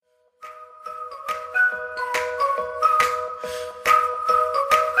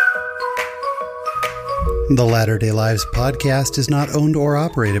The Latter-day Lives podcast is not owned or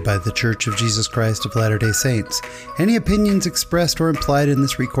operated by The Church of Jesus Christ of Latter-day Saints. Any opinions expressed or implied in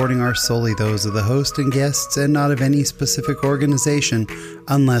this recording are solely those of the host and guests and not of any specific organization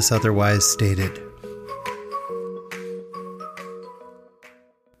unless otherwise stated.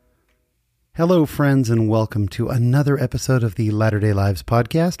 Hello, friends, and welcome to another episode of the Latter-day Lives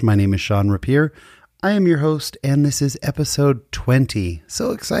podcast. My name is Sean Rapier. I am your host, and this is episode 20.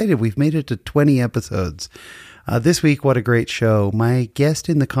 So excited. We've made it to 20 episodes. This week, what a great show. My guest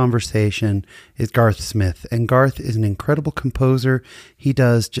in the conversation is Garth Smith, and Garth is an incredible composer. He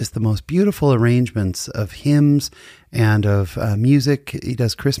does just the most beautiful arrangements of hymns and of music. He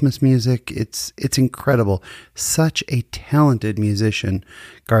does Christmas music. It's incredible. Such a talented musician,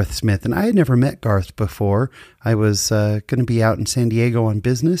 Garth Smith. And I had never met Garth before. I was going to be out in San Diego on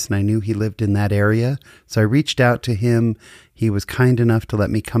business, and I knew he lived in that area. So I reached out to him. He was kind enough to let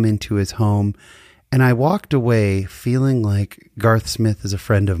me come into his home. And I walked away feeling like Garth Smith is a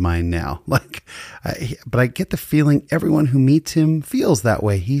friend of mine now. But I get the feeling everyone who meets him feels that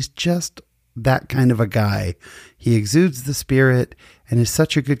way. He's just that kind of a guy. He exudes the spirit and is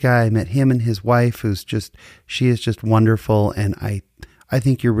such a good guy. I met him and his wife, she is just wonderful. And I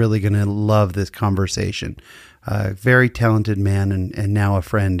think you're really going to love this conversation. Very talented man and now a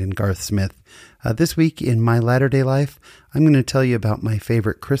friend in Garth Smith. This week in my latter-day life, I'm going to tell you about my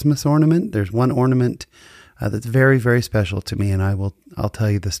favorite Christmas ornament. There's one ornament that's very, very special to me, and I'll tell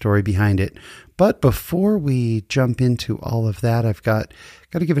you the story behind it. But before we jump into all of that, I've got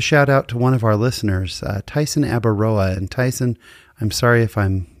to give a shout out to one of our listeners, Tyson Abaroa. And Tyson, I'm sorry if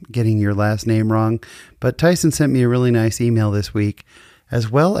I'm getting your last name wrong, but Tyson sent me a really nice email this week,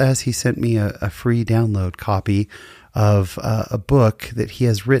 as well as he sent me a free download copy of a book that he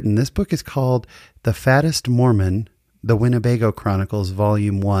has written. This book is called The Fattest Mormon, The Winnebago Chronicles,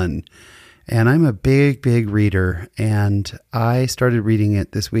 Volume 1. And I'm a big, big reader, and I started reading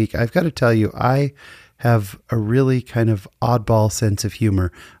it this week. I've got to tell you, I have a really kind of oddball sense of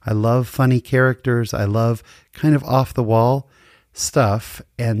humor. I love funny characters. I love kind of off-the-wall stuff,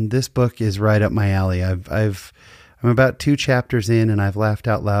 and this book is right up my alley. I'm about 2 chapters in, and I've laughed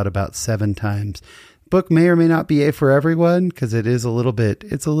out loud about 7 times. Book may or may not be for everyone because it's a little bit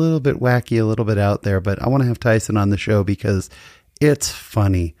wacky, a little bit out there, but I want to have Tyson on the show because it's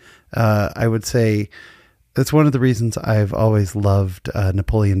funny. I would say that's one of the reasons I've always loved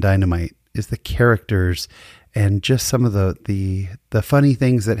Napoleon Dynamite is the characters and just some of the funny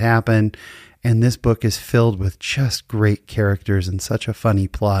things that happen. And this book is filled with just great characters and such a funny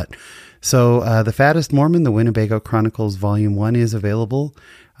plot. So The Fattest Mormon, The Winnebago Chronicles, Volume 1 is available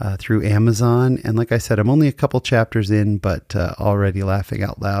through Amazon. And like I said, I'm only a couple chapters in, but already laughing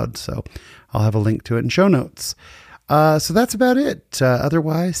out loud. So I'll have a link to it in show notes. So that's about it.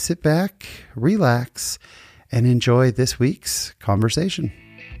 Otherwise, sit back, relax, and enjoy this week's conversation.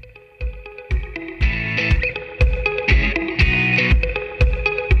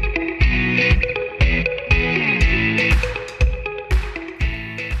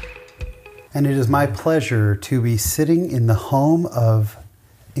 And it is my pleasure to be sitting in the home of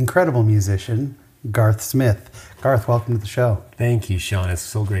incredible musician, Garth Smith. Garth, welcome to the show. Thank you, Sean. It's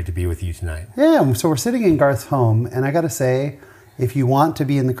so great to be with you tonight. Yeah, so we're sitting in Garth's home, and I got to say, if you want to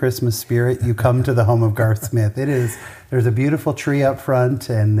be in the Christmas spirit, you come to the home of Garth Smith. There's a beautiful tree up front,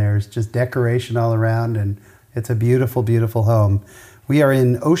 and there's just decoration all around, and it's a beautiful, beautiful home. We are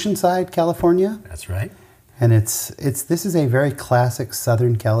in Oceanside, California. That's right. And this is a very classic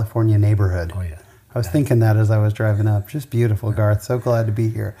Southern California neighborhood. Oh, yeah. I was thinking that as I was driving up. Just beautiful, Garth. So glad to be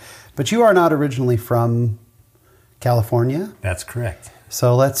here. But you are not originally from California. That's correct.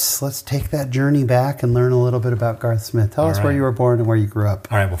 So let's take that journey back and learn a little bit about Garth Smith. Tell us where you were born and where you grew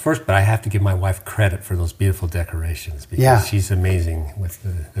up. All right. Well, first, but I have to give my wife credit for those beautiful decorations because she's amazing with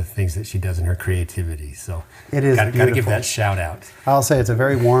the things that she does in her creativity. So it is got to give that shout out. I'll say it's a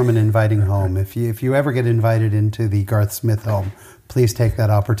very warm and inviting home. If you ever get invited into the Garth Smith home, please take that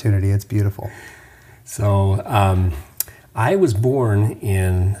opportunity. It's beautiful. So I was born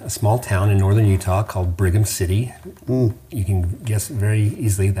in a small town in northern Utah called Brigham City. You can guess very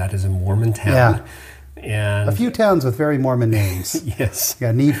easily that is a Mormon town. Yeah. And a few towns with very Mormon names. Yes.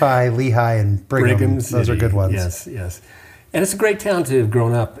 Yeah, Nephi, Lehi, and Brigham. Those are good ones. Yes. And it's a great town to have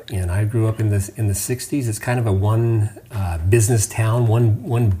grown up in. I grew up in the 60s. It's kind of a one business town.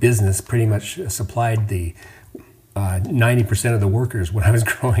 One business pretty much supplied the 90% of the workers when I was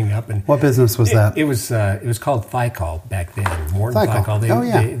growing up. And what business was that? It was called Thicol back then. Morton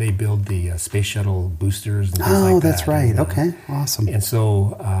Thicol. They build the space shuttle boosters and things like that. Oh, that's right. And, okay, awesome. And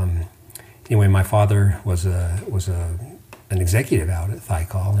so, anyway, my father was a an executive out at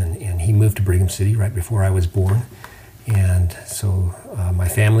Thiokol, and he moved to Brigham City right before I was born. And so my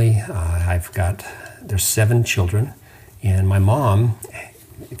family, there's 7 children, and my mom,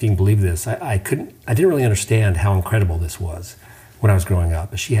 if you can believe this, I didn't really understand how incredible this was when I was growing up.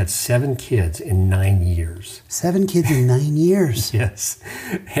 But she had 7 kids in 9 years. 7 kids in 9 years? Yes.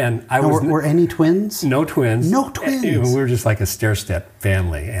 And were any twins? No twins. No twins. We were just like a stair-step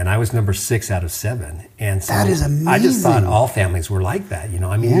family, and I was number 6 out of 7. And so that is amazing. I just thought all families were like that.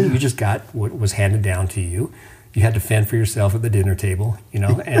 I mean, Yeah. you just got what was handed down to you. You had to fend for yourself at the dinner table,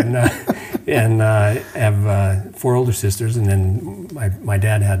 and have 4 older sisters, and then my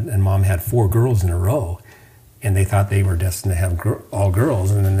dad and mom had 4 girls in a row, and they thought they were destined to have all girls,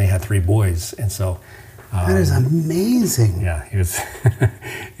 and then they had 3 boys, and so that is amazing. Yeah,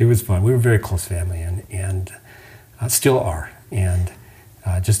 it was fun. We were a very close family, and still are, and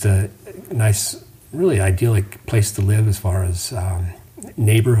just a nice, really idyllic place to live as far as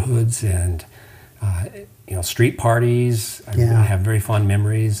neighborhoods and. Street parties. I have very fond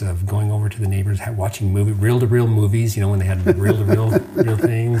memories of going over to the neighbors, watching reel-to-reel movies, when they had reel-to-reel real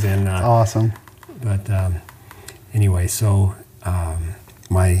things. And awesome. But anyway, so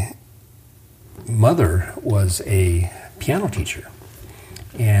my mother was a piano teacher.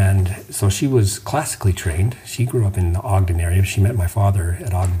 And so she was classically trained. She grew up in the Ogden area. She met my father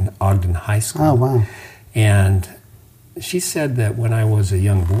at Ogden High School. Oh, wow. And she said that when I was a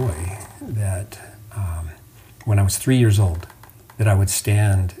young boy, that when I was 3 years old, that I would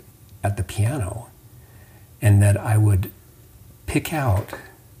stand at the piano and that I would pick out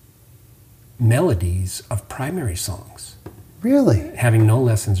melodies of primary songs. Really? Having no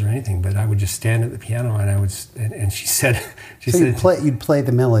lessons or anything, but I would just stand at the piano and I would, and she said, you'd play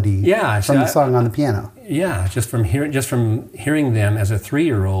the melody from the song on the piano. Yeah, just from hearing them as a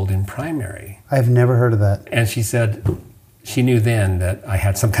 3-year-old in primary. I've never heard of that. And she said she knew then that I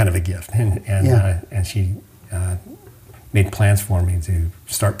had some kind of a gift, and she made plans for me to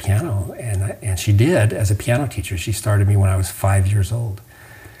start piano, and she did as a piano teacher. She started me when I was 5 years old,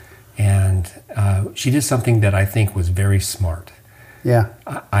 and she did something that I think was very smart. Yeah,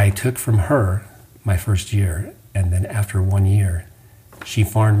 I took from her my first year, and then after 1 year, she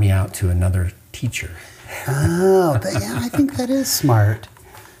farmed me out to another teacher. Oh, I think that is smart.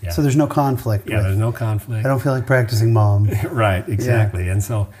 Yeah. So there's no conflict. Yeah, there's no conflict. I don't feel like practicing mom. Right, exactly. Yeah. And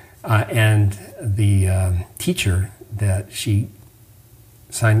so, and the teacher that she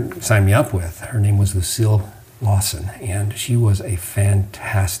signed me up with, her name was Lucille Lawson, and she was a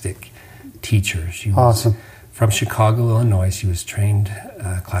fantastic teacher. She was awesome. From Chicago, Illinois. She was trained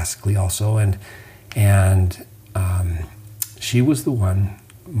classically also, and she was the one,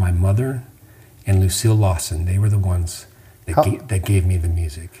 my mother and Lucille Lawson, they were the ones that gave me the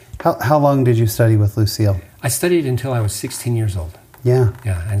music. How long did you study with Lucille? I studied until I was 16 years old. Yeah.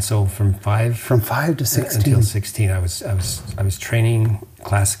 Yeah, and so from 5 to 16 until 16, I was trained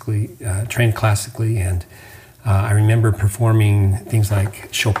classically, and I remember performing things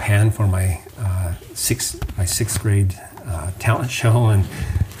like Chopin for my sixth grade talent show and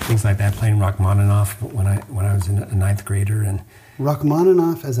things like that, playing Rachmaninoff when I was a ninth grader. And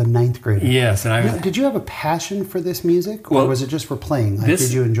Rachmaninoff as a ninth grader. Yes, and did you have a passion for this music, or was it just for playing?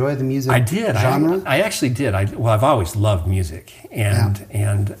 Did you enjoy the music? I did. Genre? I actually did. I've always loved music, and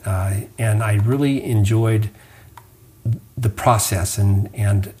I really enjoyed the process.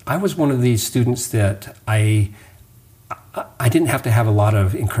 And I was one of these students that I didn't have to have a lot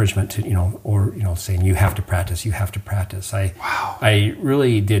of encouragement to saying you have to practice. I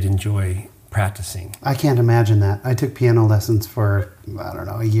really did enjoy practicing. I can't imagine that. I took piano lessons for,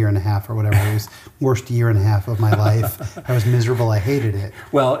 a year and a half or whatever. It was worst year and a half of my life. I was miserable. I hated it.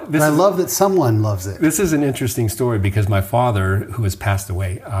 Well, I love that someone loves it. This is an interesting story because my father, who has passed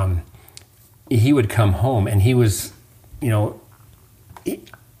away, he would come home and he was, I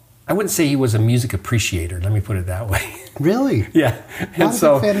wouldn't say he was a music appreciator. Let me put it that way. Really? Yeah. Not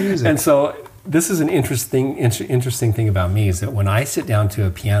a big fan of music. And so this is an interesting thing about me is that when I sit down to a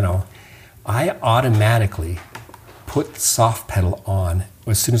piano, I automatically put soft pedal on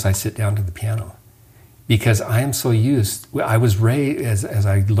as soon as I sit down to the piano, because I am so used. I was raised as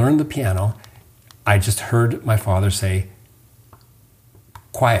I learned the piano. I just heard my father say,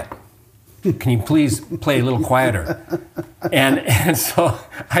 "Quiet. Can you please play a little quieter?" and so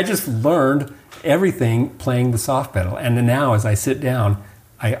I just learned everything playing the soft pedal. And then now, as I sit down,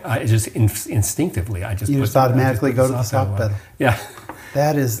 I just instinctively automatically go to the soft pedal. Yeah.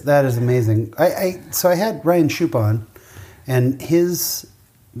 That is amazing. So I had Ryan Shoup on, and his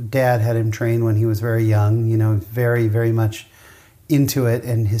dad had him trained when he was very young. Very, very much into it,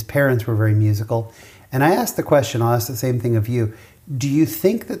 and his parents were very musical. And I asked the question, I'll ask the same thing of you. Do you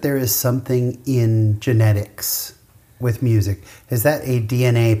think that there is something in genetics with music? Is that a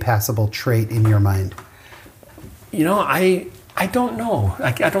DNA passable trait in your mind? I don't know.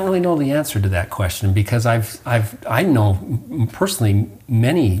 I don't really know the answer to that question, because I know personally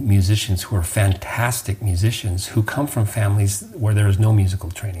many musicians who are fantastic musicians who come from families where there is no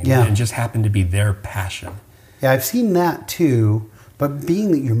musical training, and just happen to be their passion. Yeah, I've seen that too. But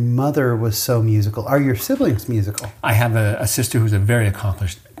being that your mother was so musical, are your siblings musical? I have a sister who's a very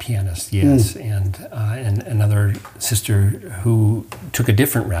accomplished pianist, yes, and another sister who took a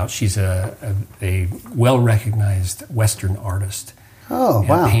different route. She's a well-recognized Western artist. Oh,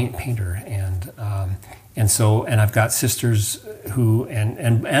 wow! Painter, and I've got sisters who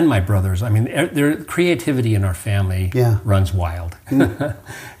and my brothers. I mean, their creativity in our family runs wild, and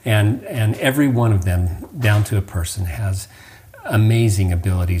every one of them, down to a person, has amazing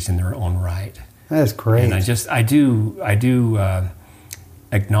abilities in their own right. That is great. And I do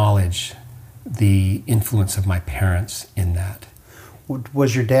acknowledge the influence of my parents in that.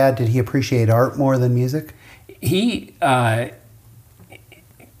 Was your dad, did he appreciate art more than music? He, no,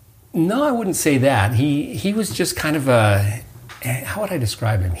 I wouldn't say that. He was just kind of how would I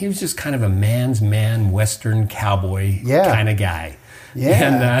describe him? He was just kind of a man's man, Western cowboy kind of guy.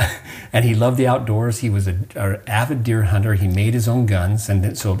 Yeah. And he loved the outdoors. He was an avid deer hunter. He made his own guns,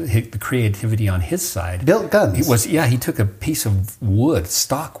 and so the creativity on his side. Built guns. He took a piece of wood,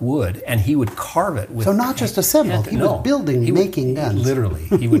 stock wood, and he would carve it with. So not just assembled. He was building, making guns. Literally,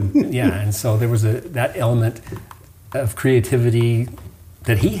 he would. And so there was that element of creativity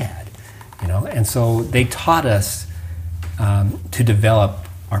that he had, and so they taught us to develop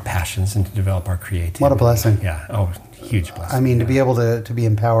our passions and to develop our creativity. What a blessing! Yeah. Oh. Huge blessing. I mean, to be able to be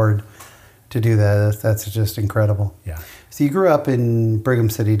empowered to do that's just incredible. Yeah. So you grew up in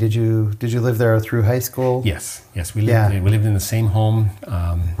Brigham City. Did you live there through high school? Yes. We lived in the same home,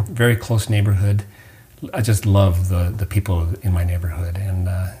 very close neighborhood. I just love the people in my neighborhood, and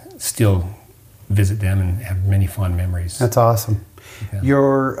still visit them and have many fond memories. That's awesome. Yeah.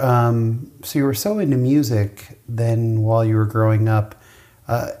 So you were so into music then while you were growing up.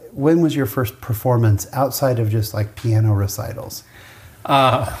 When was your first performance outside of just like piano recitals?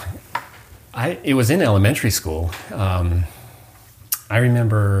 It was in elementary school. I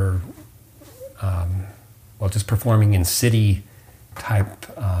remember, just performing in city type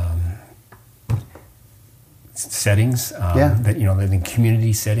settings. That in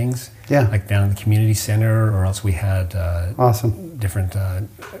community settings. Yeah. Like down in the community center, or else we had awesome different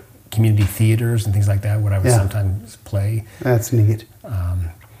community theaters and things like that, where I would sometimes play. That's neat.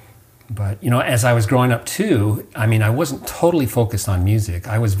 But as I was growing up too, I mean, I wasn't totally focused on music.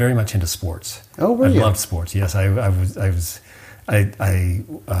 I was very much into sports. Oh, were you? I loved sports. Yes, I was.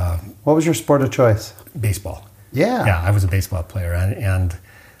 What was your sport of choice? Baseball. Yeah. Yeah, I was a baseball player, and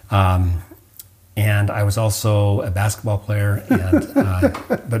I was also a basketball player.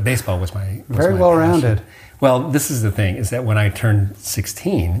 But baseball was my very well-rounded. Passion. Well, this is the thing: is that when I turned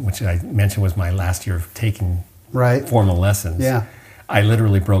 16, which I mentioned was my last year of taking formal lessons. Yeah. I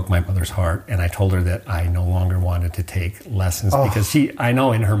literally broke my mother's heart, and I told her that I no longer wanted to take lessons because I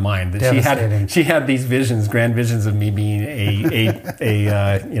know in her mind that she had these visions, grand visions of me being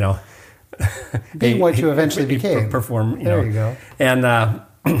being what you eventually became. There you go. And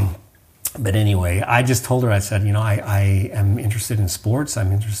but anyway, I just told her, I said, I am interested in sports.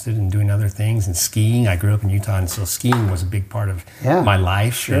 I'm interested in doing other things, and skiing. I grew up in Utah, and so skiing was a big part of my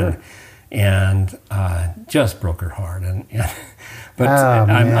life. Sure. And just broke her heart. But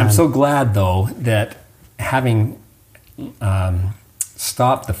I'm so glad, though, that having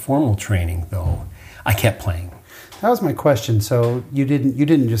stopped the formal training, though, I kept playing. That was my question. So you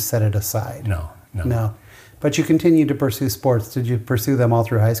didn't just set it aside? No. But you continued to pursue sports. Did you pursue them all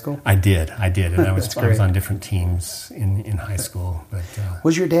through high school? I did, and I was on different teams in high school. But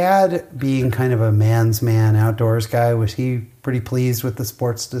was your dad, being kind of a man's man, outdoors guy, was he pretty pleased with the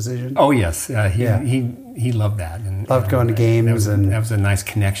sports decision? Oh yes, he loved that and loved going to games, that was a nice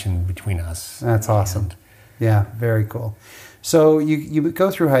connection between us. That's awesome. Yeah, very cool. So you go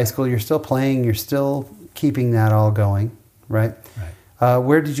through high school. You're still playing. You're still keeping that all going, right? Right.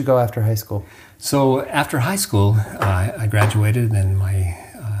 Where did you go after high school? So after high school, I graduated, and my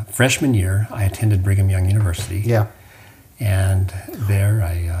freshman year, I attended Brigham Young University. Yeah. And there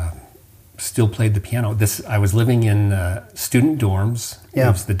I still played the piano. I was living in student dorms. Yeah.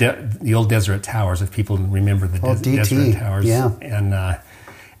 It was the old Deseret Towers, if people remember the Deseret Towers. Yeah.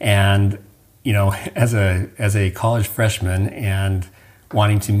 And as a college freshman and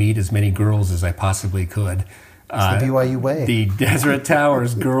wanting to meet as many girls as I possibly could, It's the BYU way. The Deseret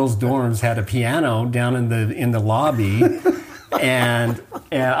Towers girls' dorms had a piano down in the lobby, and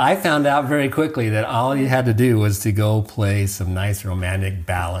I found out very quickly that all you had to do was to go play some nice romantic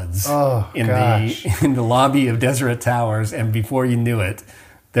ballads in the lobby of Deseret Towers, and before you knew it,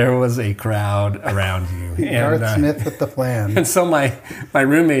 there was a crowd around you. Garth Smith with the plan. And so my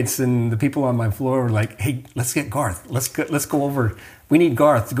roommates and the people on my floor were like, "Hey, let's get Garth. Let's go over. We need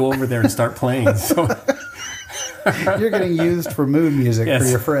Garth to go over there and start playing." So you're getting used for mood music for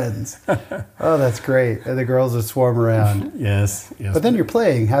your friends. Oh, that's great. And the girls would swarm around. Yes. But then you're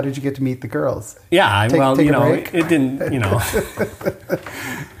playing. How did you get to meet the girls? Yeah, take a break? It didn't,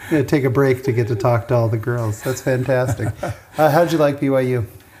 Take a break to get to talk to all the girls. That's fantastic. How'd you like BYU?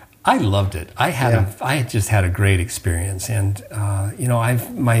 I loved it. I just had a great experience, and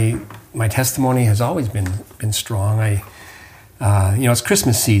my testimony has always been strong. It's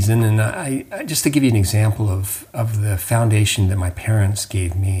Christmas season, and I just to give you an example of the foundation that my parents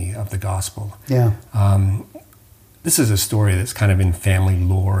gave me of the gospel. Yeah. This is a story that's kind of in family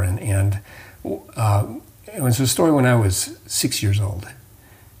lore, and it was a story when I was 6 years old.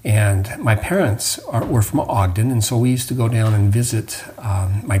 And my parents were from Ogden, and so we used to go down and visit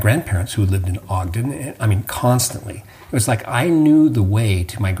my grandparents who lived in Ogden. I mean, constantly. It was like I knew the way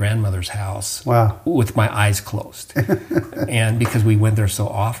to my grandmother's house with my eyes closed, and because we went there so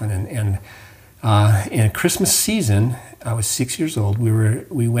often. And in Christmas season, I was 6 years old.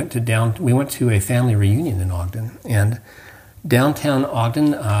 We went to a family reunion in Ogden, and downtown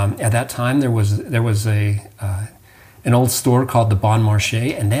Ogden at that time there was an old store called the Bon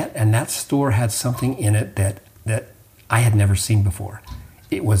Marché, and that store had something in it that I had never seen before.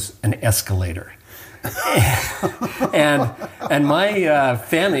 It was an escalator. and my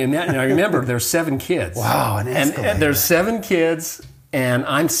family, and I remember there's 7 kids. Wow, an escalator. And there's 7 kids, and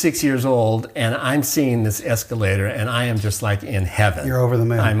I'm 6 years old, and I'm seeing this escalator, and I am just like in heaven. You're over the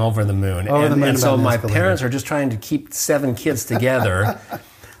moon. I'm over the moon. And so my parents are just trying to keep 7 kids together.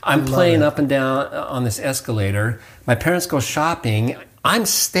 I'm playing up and down on this escalator. My parents go shopping. I'm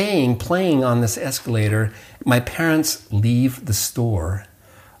staying playing on this escalator. My parents leave the store.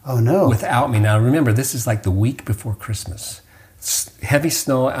 Oh, no. Without me. Now, remember, this is like the week before Christmas. Heavy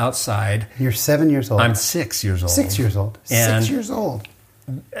snow outside. You're 7 years old. I'm 6 years old. 6 years old. And 6 years old.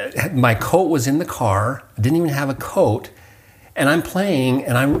 My coat was in the car. I didn't even have a coat. And I'm playing,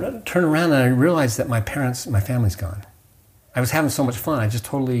 and I turn around, and I realize that my family's gone. I was having so much fun, I just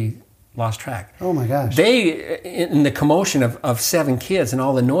totally lost track. Oh my gosh. They, in the commotion of 7 kids and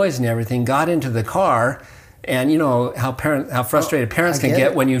all the noise and everything, got into the car, and you know how frustrated parents can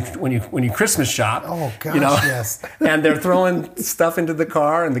get when you Christmas shop. Oh gosh, yes. And they're throwing stuff into the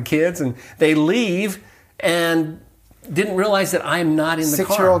car and the kids, and they leave and didn't realize that I'm not in the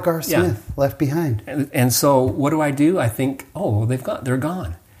car. 6-year-old Garth Smith left behind. And so what do? I think, oh, they're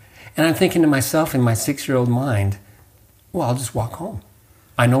gone. And I'm thinking to myself in my 6-year-old mind, well, I'll just walk home.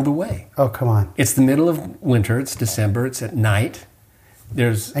 I know the way. Oh, come on. It's the middle of winter. It's December. It's at night.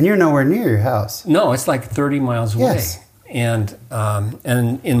 And you're nowhere near your house. No, it's like 30 miles away. Yes. And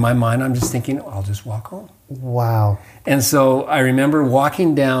in my mind, I'm just thinking, I'll just walk home. Wow. And so I remember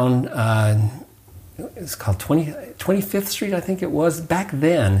walking down, it's called 25th Street, I think it was. Back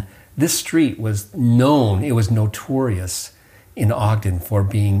then, this street was known. It was notorious in Ogden for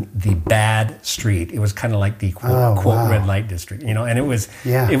being the bad street. It was kind of like the quote red light district, and it was.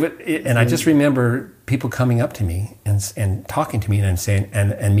 Yeah. And I just remember people coming up to me and talking to me and saying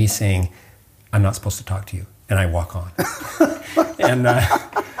and me saying, "I'm not supposed to talk to you," and I walk on. And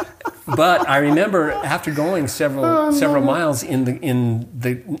but I remember after going several miles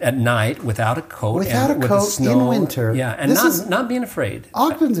at night without a coat, with the snow, in winter, and not being afraid.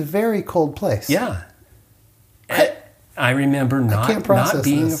 Ogden's a very cold place. Yeah. I remember not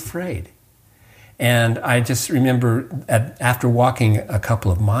being afraid. And I just remember after walking a couple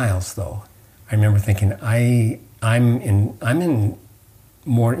of miles, though, I remember thinking, I'm in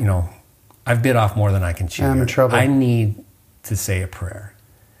more, I've bit off more than I can chew. I'm in trouble. I need to say a prayer.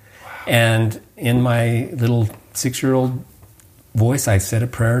 Wow. And in my little 6-year-old voice, I said a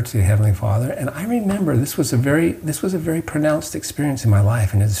prayer to Heavenly Father. And I remember this was a very pronounced experience in my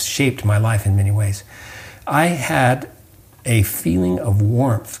life, and it's shaped my life in many ways. I had a feeling of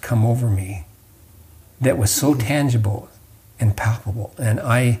warmth come over me that was so tangible and palpable. And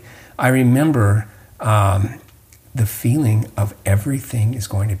I remember the feeling of everything is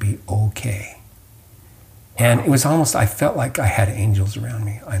going to be okay. And it was almost, I felt like I had angels around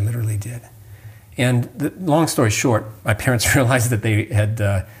me. I literally did. And long story short, my parents realized that they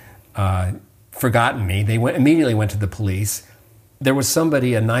had forgotten me. They immediately went to the police. there was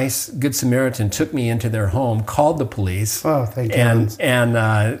somebody, a nice Good Samaritan, took me into their home, called the police. Oh, thank heavens. And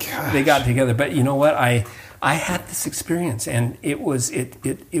they got together. But you know what? I had this experience, and it was,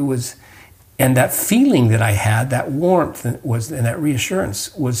 and that feeling that I had, that warmth was, and that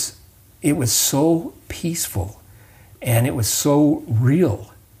reassurance was, it was so peaceful, and it was so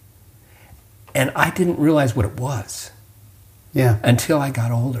real. And I didn't realize what it was. Yeah. Until I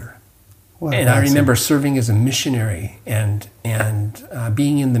got older. What and I remember serving as a missionary and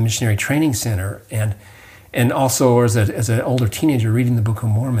being in the missionary training center and also as an older teenager reading the Book of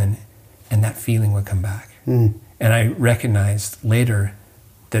Mormon, and that feeling would come back. And I recognized later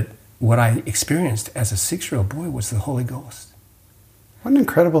that what I experienced as a 6-year-old boy was the Holy Ghost. What an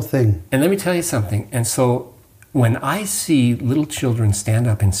incredible thing. And let me tell you something. And so when I see little children stand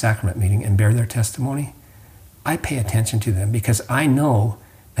up in sacrament meeting and bear their testimony, I pay attention to them because I know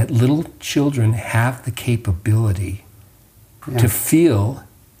that little children have the capability to feel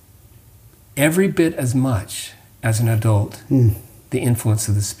every bit as much as an adult the influence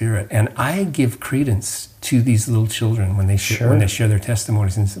of the Spirit. And I give credence to these little children when they share their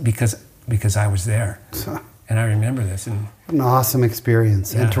testimonies, and because I was there. And I remember this. And what an awesome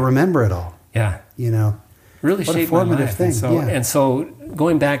experience. And to remember it all. Yeah. You know. Really what shaped a formative my life. thing. And so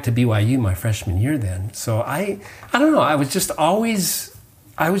going back to BYU my freshman year then, so I don't know, I was just always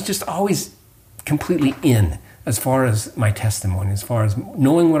completely in as far as my testimony, as far as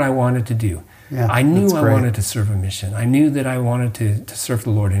knowing what I wanted to do. Yeah, I knew I wanted to serve a mission. I knew that I wanted to serve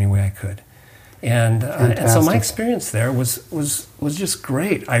the Lord any way I could. And so my experience there was just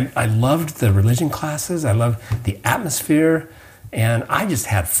great. I loved the religion classes. I loved the atmosphere. And I just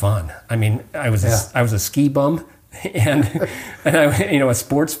had fun. I mean, I was a ski bum, and I, a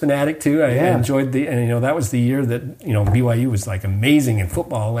sports fanatic too. I enjoyed that was the year that BYU was like amazing in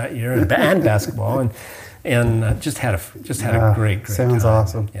football that year and basketball, and just had a great sounds time.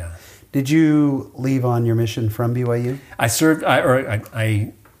 Awesome. Yeah. Did you leave on your mission from BYU? I served.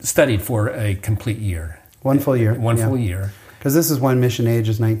 I studied for a complete year. One full year. Full year. Because this is when mission age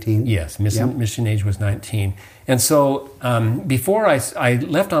is 19. Yes, mission age was 19. And so before I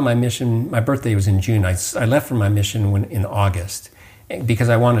left on my mission, my birthday was in June. I left from my mission in August because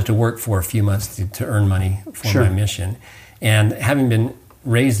I wanted to work for a few months to earn money for my mission. And having been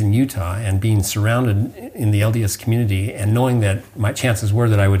raised in Utah and being surrounded in the LDS community and knowing that my chances were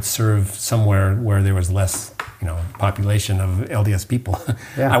that I would serve somewhere where there was less population of LDS people,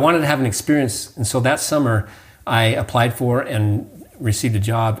 I wanted to have an experience. And so that summer, I applied for and received a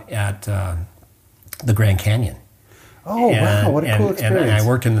job at the Grand Canyon. Oh, wow, what a cool experience. And I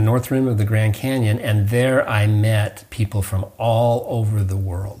worked in the North Rim of the Grand Canyon, and there I met people from all over the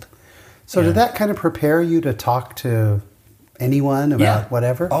world. So did that kind of prepare you to talk to anyone about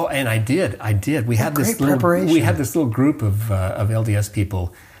whatever? Oh, and I did. We had this little group of LDS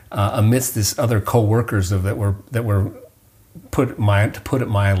people amidst this other co-workers that were to put it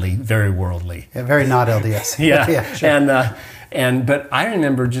mildly, very worldly. Yeah, very not LDS. Yeah. Sure. But I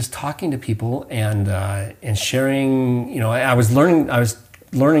remember just talking to people and sharing. I was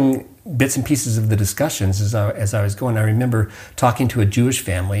learning bits and pieces of the discussions as I was going. I remember talking to a Jewish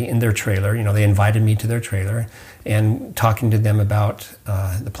family in their trailer. They invited me to their trailer and talking to them about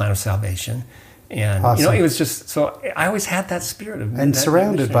the plan of salvation. And awesome. It was just so. I always had that spirit of and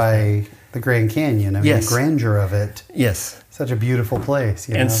surrounded by the Grand Canyon. I mean, the grandeur of it. Yes, such a beautiful place.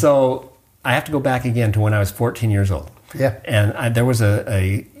 And so I have to go back again to when I was 14 years old. Yeah. And there was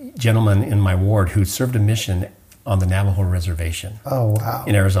a gentleman in my ward who served a mission on the Navajo Reservation. Oh, wow.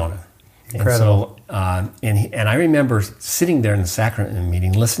 In Arizona. Incredible. And so, and I remember sitting there in the sacrament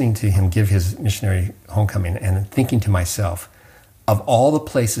meeting, listening to him give his missionary homecoming and thinking to myself, of all the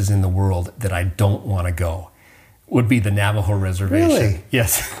places in the world that I don't want to go, would be the Navajo Reservation. Really?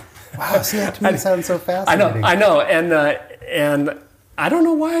 Yes. Wow, see, that to me sounds so fascinating. I know. And I don't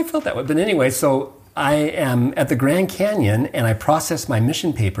know why I felt that way. But anyway, so I am at the Grand Canyon, and I process my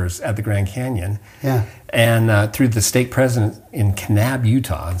mission papers at the Grand Canyon. Yeah. And through the stake president in Kanab,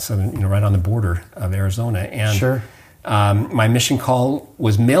 Utah, so right on the border of Arizona. And sure. My mission call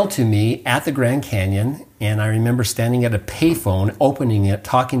was mailed to me at the Grand Canyon, and I remember standing at a payphone, opening it,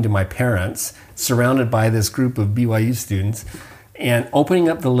 talking to my parents, surrounded by this group of BYU students, and opening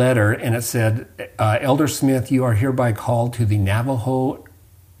up the letter, and it said, Elder Smith, you are hereby called to the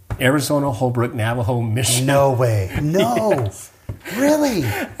Arizona Holbrook Navajo Mission. No way. No. Yes. Really?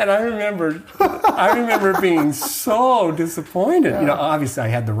 And I remember being so disappointed. Obviously I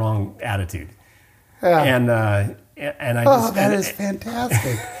had the wrong attitude. Yeah. And that is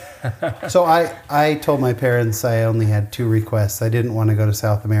fantastic. So I told my parents I only had 2 requests. I didn't want to go to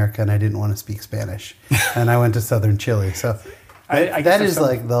South America, and I didn't want to speak Spanish. And I went to southern Chile. So I That is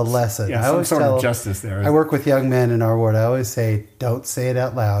like the lesson. Yeah, I some always sort tell, of justice there. I work with young men in our ward. I always say, don't say it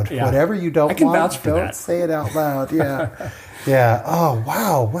out loud. Yeah. Whatever you don't I can want, vouch for don't that. say it out loud. Yeah. Yeah. Oh,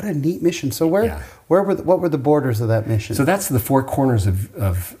 wow. What a neat mission. So what were the borders of that mission? So that's the four corners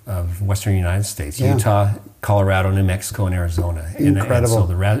of Western United States: Utah, Colorado, New Mexico, and Arizona.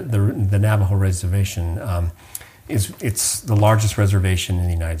 Incredible. And so the Navajo Reservation it's the largest reservation in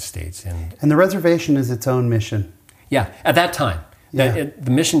the United States. And the reservation is its own mission. Yeah, at that time. Yeah.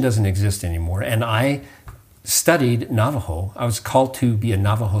 The mission doesn't exist anymore. And I studied Navajo. I was called to be a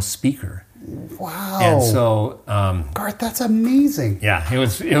Navajo speaker. Wow. And so, Garth, that's amazing. yeah, it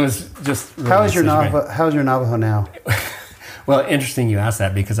was just. Really How's your such a great- How's your Navajo now? Well, interesting you asked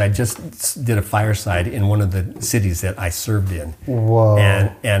that because I just did a fireside in one of the cities that I served in. Whoa.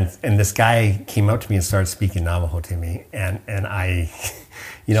 And this guy came up to me and started speaking Navajo to me, and I,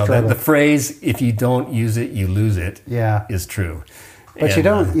 the phrase "if you don't use it, you lose it" Yeah. is true. But you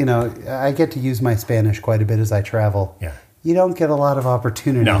don't, I get to use my Spanish quite a bit as I travel. Yeah. You don't get a lot of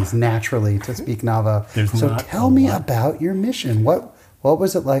opportunities naturally to speak Navajo. So not tell me about your mission. What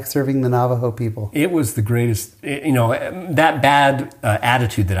was it like serving the Navajo people? It was the greatest. That bad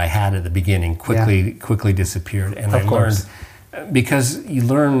attitude that I had at the beginning quickly disappeared, and Of course. learned because you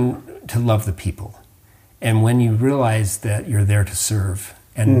learn to love the people, and when you realize that you're there to serve,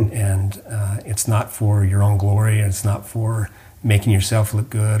 and it's not for your own glory, and it's not for making yourself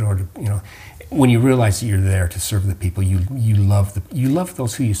look good, or when you realize that you're there to serve the people, you love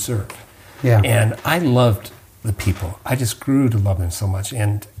those who you serve. Yeah. And I loved the people. I just grew to love them so much,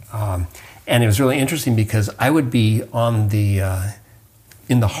 and it was really interesting because I would be on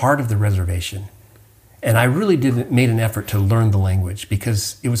in the heart of the reservation, and I really made an effort to learn the language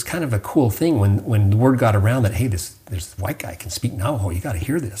because it was kind of a cool thing when the word got around that hey, this white guy can speak Navajo. You got to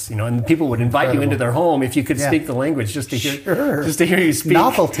hear this, and people would invite you into their home if you could speak the language just to hear you speak.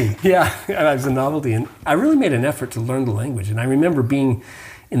 Novelty. Yeah, it was a novelty, and I really made an effort to learn the language, and I remember being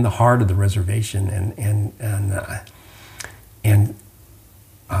in the heart of the reservation, and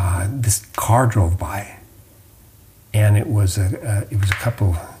this car drove by, and it was a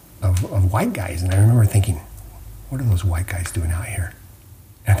couple of white guys, and I remember thinking, what are those white guys doing out here?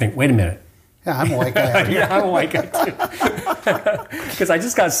 And I think, wait a minute. Yeah, I'm a white guy. Yeah, I'm a white guy too, because I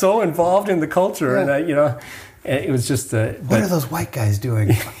just got so involved in the culture, and it was just. What are those white guys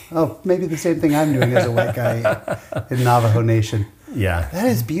doing? Oh, maybe the same thing I'm doing as a white guy in Navajo Nation. Yeah. That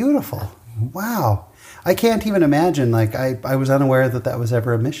is beautiful. Wow. I can't even imagine, I was unaware that was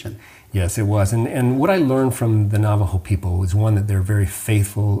ever a mission. Yes, it was. And what I learned from the Navajo people was one, that they're very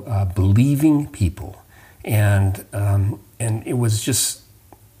faithful, believing people. And it was just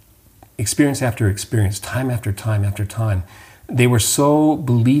experience after experience, time after time after time. They were so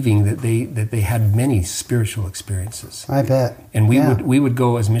believing that they had many spiritual experiences. I bet. And we would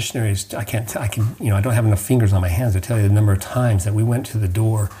go as missionaries. I don't have enough fingers on my hands to tell you the number of times that we went to the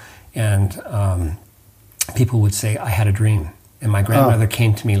door, and people would say, "I had a dream," and my grandmother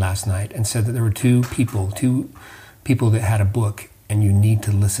came to me last night and said that there were two people that had a book, and you need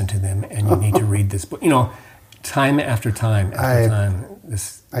to listen to them, and you need to read this book. Time after time after time.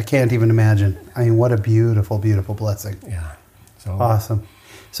 I can't even imagine. I mean, what a beautiful, beautiful blessing. Yeah. So awesome.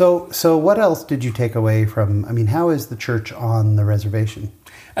 So what else did you take away from? I mean, how is the church on the reservation?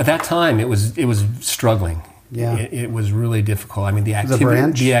 At that time, it was struggling. Yeah, it was really difficult. I mean, the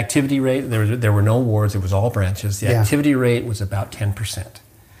activity rate. There were no wards. It was all branches. The activity rate was about 10%.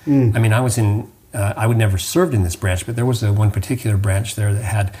 I mean, I would never served in this branch, but there was one particular branch there that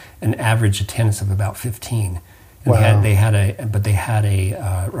had an average attendance of about 15. And wow. They had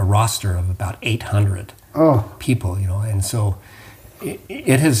a roster of about 800 people, and so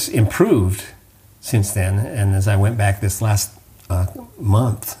it has improved since then. And as I went back this last a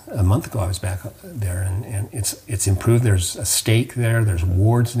month ago, I was back there, and it's improved. There's a stake there. There's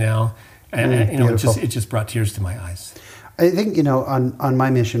wards now, and it just brought tears to my eyes. I think on my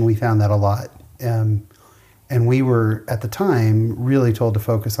mission we found that a lot, and we were at the time really told to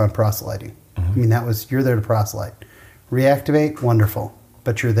focus on proselyting. Mm-hmm. I mean, you're there to proselyte, reactivate, wonderful,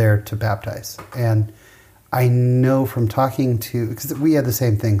 but you're there to baptize. And I know from talking to, because we had the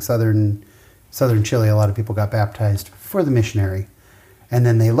same thing, southern Chile, a lot of people got baptized for the missionary, and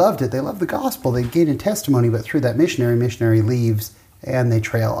then they loved it. They loved the gospel. They gained a testimony, but through that missionary leaves and they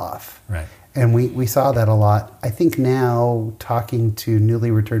trail off. Right. And we saw that a lot. I think now, talking to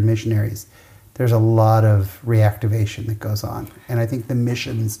newly returned missionaries, there's a lot of reactivation that goes on. And I think the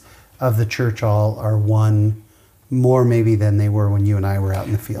missions of the church all are one, more maybe than they were when you and I were out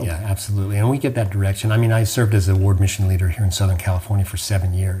in the field. Yeah, absolutely. And we get that direction. I mean, I served as a ward mission leader here in Southern California for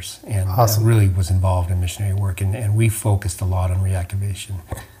 7 years, and Awesome. really was involved in missionary work, and we focused a lot on reactivation.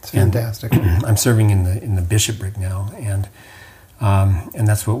 It's fantastic. I'm serving in the bishopric now, and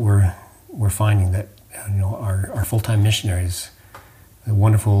that's what we're finding, that our full-time missionaries, the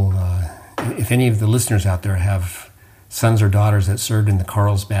wonderful. If any of the listeners out there have sons or daughters that served in the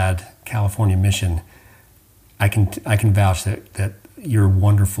Carlsbad, California mission, I can vouch that you're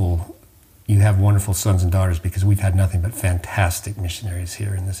wonderful. You have wonderful sons and daughters, because we've had nothing but fantastic missionaries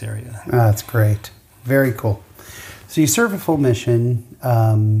here in this area. That's great. Very cool. So you serve a full mission,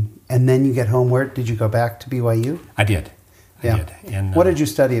 and then you get home. Where did you go back to BYU? I did. Yeah. And what did you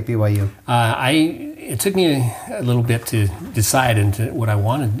study at BYU? It took me a little bit to decide into what I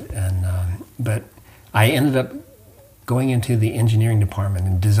wanted, but I ended up going into the engineering department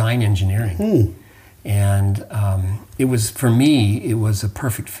and design engineering. And it was a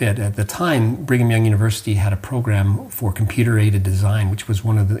perfect fit. At the time, Brigham Young University had a program for computer-aided design, which was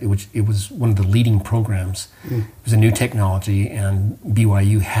one of the leading programs. It was a new technology, and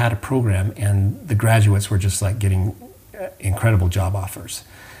BYU had a program, and the graduates were just like getting incredible job offers.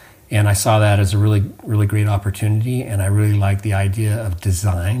 And I saw that as a really, really great opportunity, and I really liked the idea of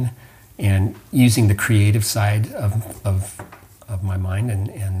design and using the creative side of my mind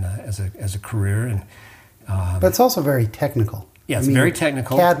and as a career. And But it's also very technical. Yeah, it's very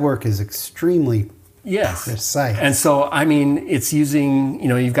technical. CAD work is extremely Yes. precise. And so, I mean, it's using,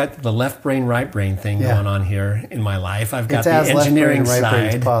 you've got the left brain, right brain thing going on here in my life. I've got it's the as engineering left brain, right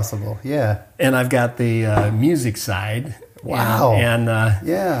brain side. as possible. Yeah. And I've got the music side. Wow. And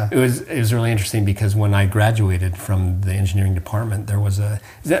yeah. It was really interesting, because when I graduated from the engineering department, there was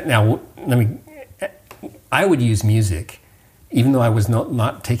I would use music, even though I was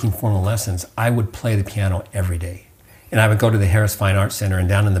not taking formal lessons. I would play the piano every day. And I would go to the Harris Fine Arts Center, and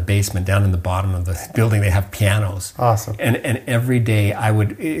down in the basement, down in the bottom of the building, they have pianos. Awesome. And every day I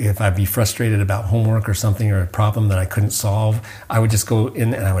would, if I'd be frustrated about homework or something, or a problem that I couldn't solve, I would just go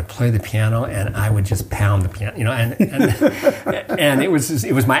in and I would play the piano, and I would just pound the piano, and it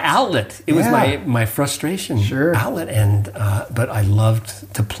was my outlet. It was my frustration outlet. And but I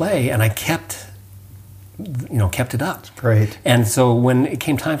loved to play, and I kept it up. Great. And so when it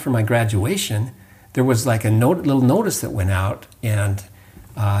came time for my graduation, there was like a little notice that went out, and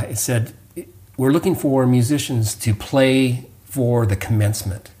it said, "We're looking for musicians to play for the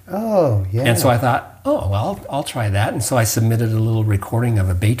commencement." Oh, yeah. And so I thought, oh, well, I'll try that. And so I submitted a little recording of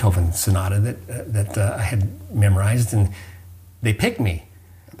a Beethoven sonata that I had memorized, and they picked me.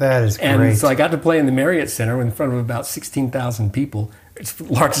 That is great. And so I got to play in the Marriott Center in front of about 16,000 people. It's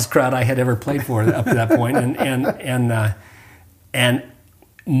the largest crowd I had ever played for up to that point, and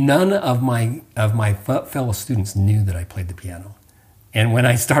none of my fellow students knew that I played the piano. And when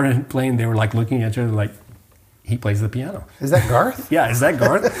I started playing, they were like looking at each other like, he plays the piano. Is that Garth? Yeah, is that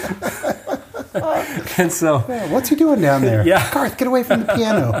Garth? And so... Yeah, what's he doing down there? Yeah. Garth, get away from the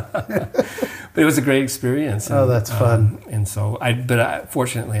piano. But it was a great experience. And, that's fun. And so,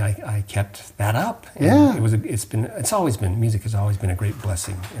 fortunately, I kept that up. And Yeah. it's always been, music has always been a great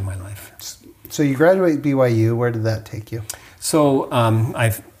blessing in my life. So you graduate BYU. Where did that take you? So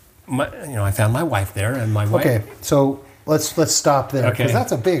I found my wife there, and my wife. Okay, so let's stop there, because Okay.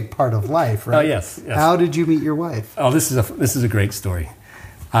 that's a big part of life, right? Oh, yes. How did you meet your wife? Oh, this is a great story.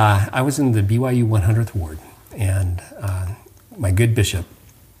 I was in the BYU 100th ward, and my good bishop,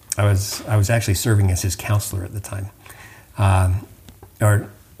 I was actually serving as his counselor at the time.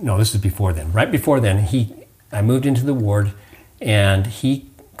 This was before then. Right before then, I moved into the ward, and he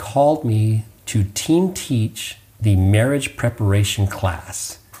called me to team teach the marriage preparation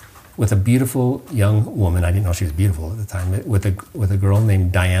class with a beautiful young woman. I didn't know she was beautiful at the time. With a girl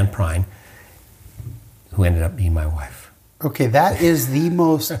named Diane Prine, who ended up being my wife. Okay, that is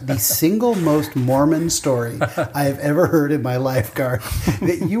the single most Mormon story I have ever heard in my life, Garth.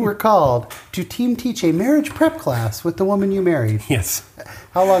 That you were called to team teach a marriage prep class with the woman you married. Yes.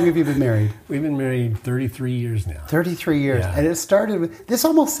 How long have you been married? We've been married 33 years now. 33 years. Yeah. And it started with, this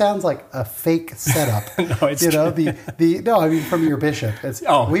almost sounds like a fake setup. No, it's true. From your bishop.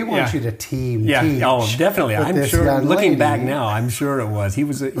 We want you to teach. Definitely. with I'm this sure, young looking lady. back now, I'm sure it was. He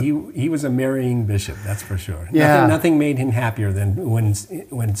was a marrying bishop, that's for sure. Yeah. Nothing made him happier than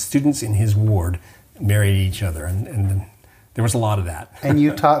when students in his ward married each other, and there was a lot of that. And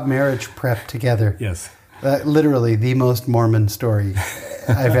you taught marriage prep together. Yes. Literally the most Mormon story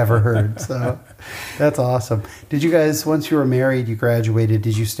I've ever heard. So that's awesome. Did you guys, once you were married, you graduated,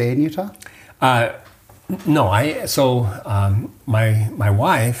 did you stay in Utah? No, my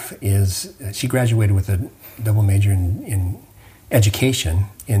wife she graduated with a double major in education,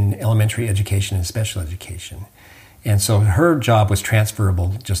 in elementary education and special education. And so her job was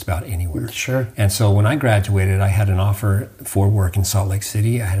transferable just about anywhere. Sure. And so when I graduated, I had an offer for work in Salt Lake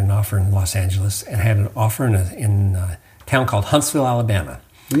City. I had an offer in Los Angeles, and I had an offer in a town called Huntsville, Alabama,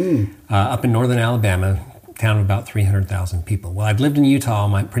 up in northern Alabama, town of about 300,000 people. Well, I'd lived in Utah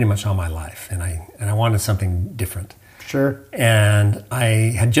pretty much all my life, and I wanted something different. Sure. And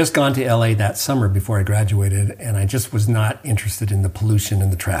I had just gone to LA that summer before I graduated, and I just was not interested in the pollution and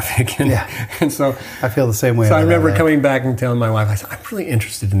the traffic. And so I feel the same way. So I remember coming back and telling my wife, I said, I'm really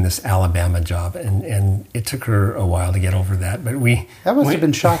interested in this Alabama job. And it took her a while to get over that. But that must have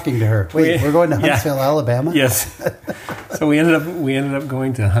been shocking to her. Wait, we're going to Huntsville, Alabama? Yes. So we ended up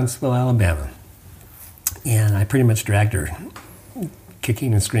going to Huntsville, Alabama. And I pretty much dragged her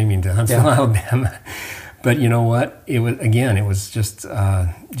kicking and screaming to Huntsville, Alabama. But you know what? It was just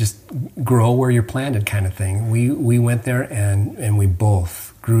grow where you're planted kind of thing. We went there and we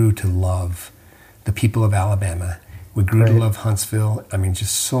both grew to love the people of Alabama. We grew to love Huntsville. I mean,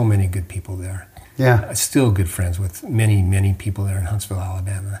 just so many good people there. Yeah. Still good friends with many, many people there in Huntsville,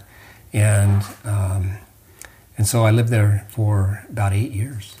 Alabama. And so I lived there for about 8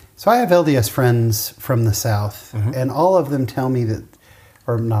 years. So I have LDS friends from the South, and all of them tell me that,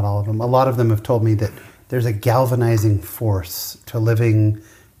 or not all of them, a lot of them have told me that there's a galvanizing force to living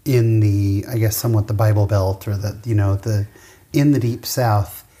in the, I guess, somewhat the Bible Belt, or in the deep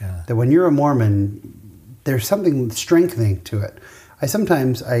South. Yeah. That when you're a Mormon, there's something strengthening to it. I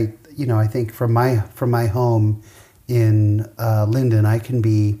think from my home in Linden, I can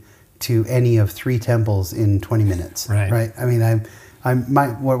be to any of 3 temples in 20 minutes. Right. I mean,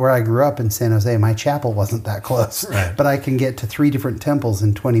 where I grew up in San Jose, my chapel wasn't that close, but I can get to 3 different temples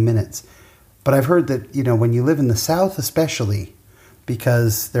in 20 minutes. But I've heard that, when you live in the South especially,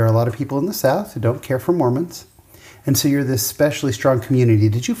 because there are a lot of people in the South who don't care for Mormons, and so you're this especially strong community.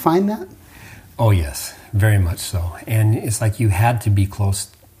 Did you find that? Oh, yes, very much so. And it's like you had to be close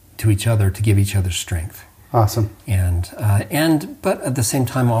to each other to give each other strength. Awesome. But at the same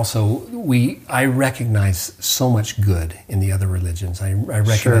time also, I recognize so much good in the other religions. I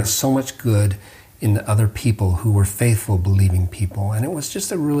recognize so much good in the other people who were faithful, believing people, and it was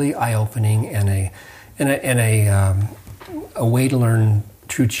just a really eye-opening and a way to learn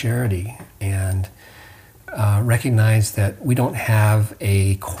true charity and recognize that we don't have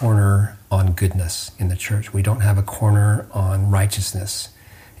a corner on goodness in the church. We don't have a corner on righteousness,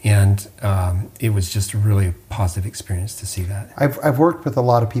 and it was just a really positive experience to see that. I've worked with a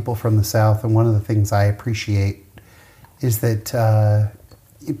lot of people from the South, and one of the things I appreciate is that.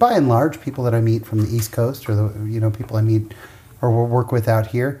 By and large, people that I meet from the East Coast, or people I meet or work with out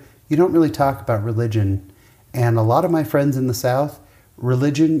here, you don't really talk about religion. And a lot of my friends in the South,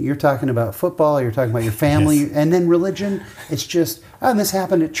 religion, you're talking about football, you're talking about your family, yes. And then religion, it's just, and this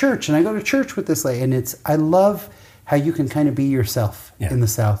happened at church, and I go to church with this lady. And I love how you can kind of be yourself in the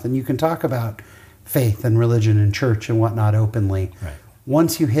South, and you can talk about faith and religion and church and whatnot openly. Right.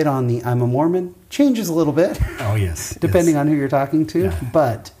 Once you hit on the I'm a Mormon, changes a little bit. Oh, yes. Depending on who you're talking to. Yeah.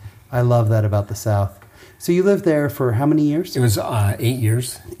 But I love that about the South. So you lived there for how many years? It was 8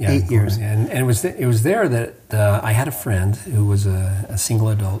 years. Yeah, 8 years. And it was there that I had a friend who was a single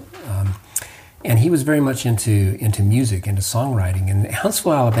adult, and he was very much into music, into songwriting. And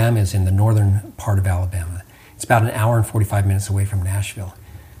Huntsville, Alabama is in the northern part of Alabama. It's about an hour and 45 minutes away from Nashville.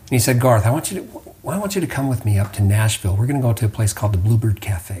 And he said, Garth, I want you to come with me up to Nashville. We're going to go to a place called the Bluebird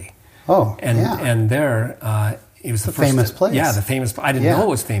Cafe. Oh, and there, it was the first famous place. Yeah, the famous. I didn't know it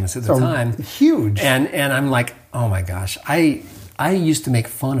was famous at the time. Huge. And I'm like, oh my gosh, I used to make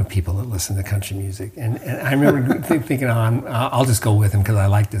fun of people that listen to country music, and I remember thinking, I'll just go with him because I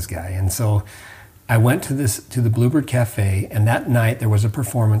like this guy. And so I went to the Bluebird Cafe, and that night there was a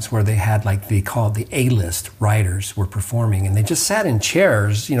performance where they had they called the A-list writers were performing, and they just sat in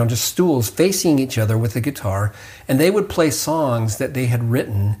chairs, just stools facing each other with a guitar, and they would play songs that they had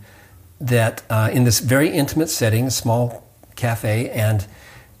written that in this very intimate setting, a small cafe, and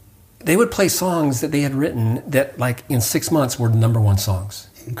they would play songs that they had written that in 6 months were #1 songs.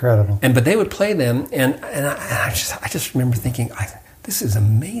 Incredible. But they would play them, and I just remember thinking, this is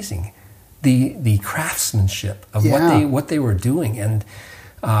amazing. The craftsmanship of what they were doing, and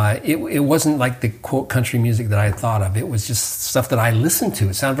it wasn't like the quote country music that I had thought of. It was just stuff that I listened to.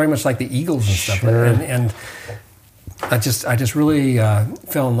 It sounded very much like the Eagles and stuff, and I just really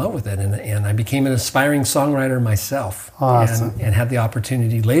fell in love with it, and I became an aspiring songwriter myself. Awesome. And had the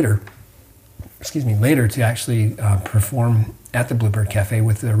opportunity later to actually perform at the Bluebird Cafe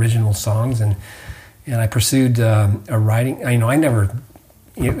with the original songs, and I pursued a writing. I never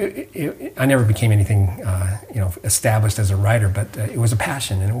became anything established as a writer, but it was a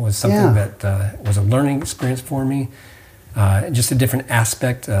passion, and it was something that was a learning experience for me. Just a different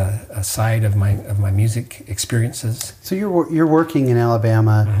aspect, a side of my music experiences. So you're working in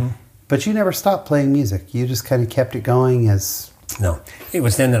Alabama, but you never stopped playing music. You just kind of kept it going as... No. It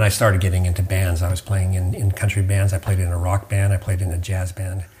was then that I started getting into bands. I was playing in country bands. I played in a rock band. I played in a jazz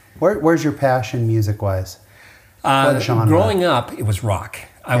band. Where's your passion music-wise? What genre? Growing up, it was rock.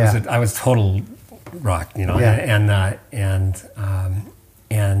 I was total rock, and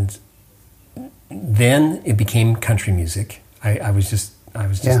then it became country music. I was just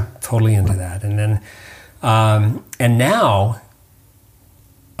totally into that, and then and now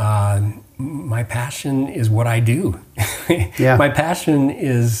my passion is what I do. My passion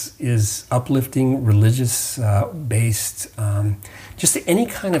is uplifting, religious based. Just any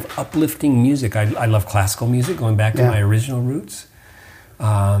kind of uplifting music. I love classical music, going back to my original roots.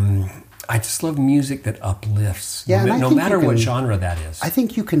 I just love music that uplifts, no matter what genre that is. I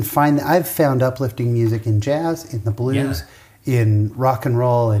think you can find that. I've found uplifting music in jazz, in the blues, in rock and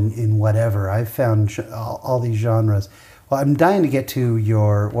roll, and in whatever. I've found all these genres. Well, I'm dying to get to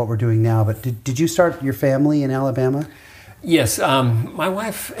what we're doing now, but did you start your family in Alabama? Yes, my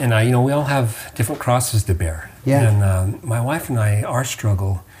wife and I, we all have different crosses to bear. Yeah. And my wife and I, our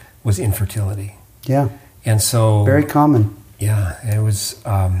struggle was infertility. Yeah. And so... Very common. Yeah, it was...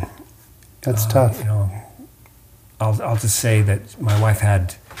 That's tough. I'll just say that my wife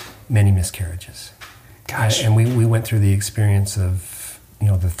had many miscarriages. Gosh. And we went through the experience of,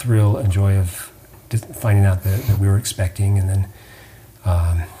 the thrill and joy of finding out that we were expecting, and then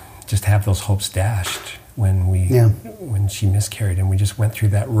just have those hopes dashed when she miscarried, and we just went through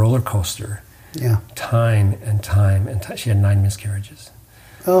that roller coaster, time and time and time. She had 9 miscarriages.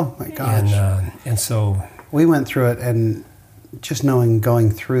 Oh my gosh! And so we went through it, and just going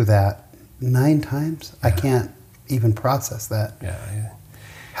through that 9 times, I can't even process that. Yeah.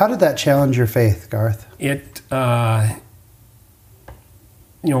 How did that challenge your faith, Garth? It.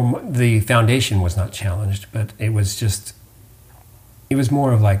 The foundation was not challenged, but it was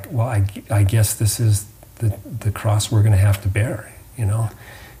more of like, well, I guess this is the cross we're going to have to bear,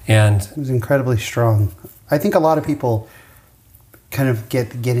 and it was incredibly strong. I think a lot of people kind of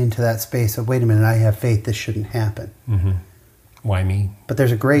get into that space of, wait a minute, I have faith, this shouldn't happen. Mm-hmm. Why me? But there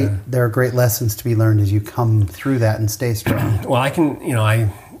are great lessons to be learned as you come through that and stay strong. Well, I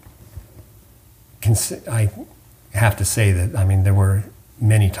have to say that, there were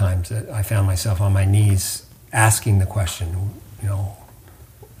many times that I found myself on my knees asking the question,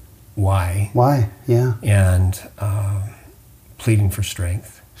 why? Why? Yeah. And pleading for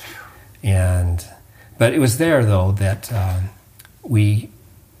strength. But it was there, though, that we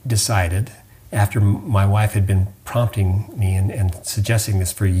decided, after my wife had been prompting me and suggesting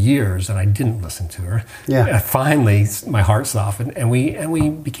this for years, and I didn't listen to her. Yeah. Finally, my heart softened, and we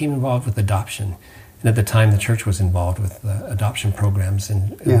became involved with adoption. And at the time, the church was involved with adoption programs,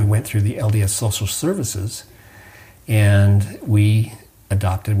 and we went through the LDS Social Services, and we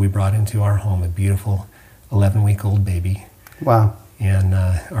brought into our home a beautiful 11-week-old baby. Wow. And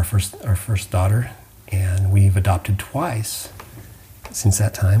our first daughter, and we've adopted twice since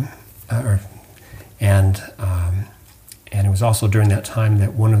that time. And it was also during that time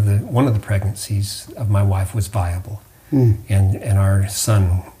that one of the pregnancies of my wife was viable, and our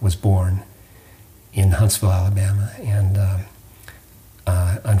son was born in Huntsville, Alabama, and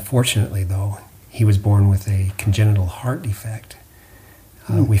unfortunately, though, he was born with a congenital heart defect.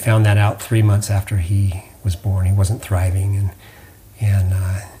 We found that out 3 months after he was born. He wasn't thriving, and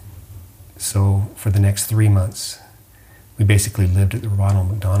so for the next 3 months, we basically lived at the Ronald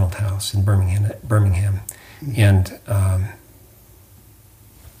McDonald House in Birmingham, and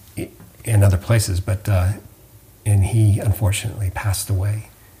other places. But and he unfortunately passed away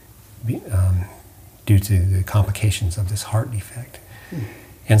due to the complications of this heart defect.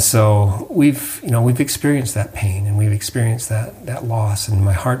 And so we've experienced that pain, and we've experienced that loss, and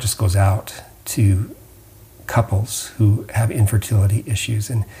my heart just goes out to couples who have infertility issues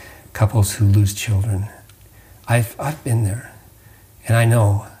and couples who lose children. I've been there, and I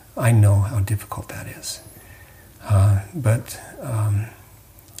know how difficult that is. But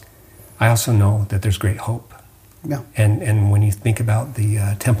I also know that there's great hope. Yeah. And when you think about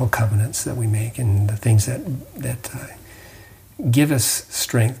the temple covenants that we make and the things that give us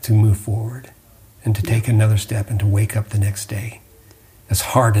strength to move forward and to take another step and to wake up the next day, as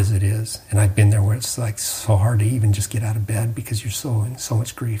hard as it is, and I've been there where it's like so hard to even just get out of bed because you're so in so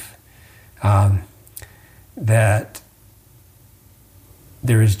much grief, that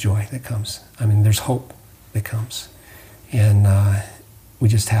there is joy that comes. I mean, there's hope that comes. And we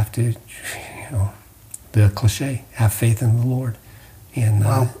just have to, the cliche, have faith in the Lord. And,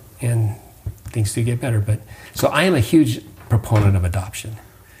 and things do get better. But so I am a huge proponent of adoption.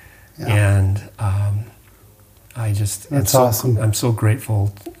 Yeah. And that's awesome. I'm so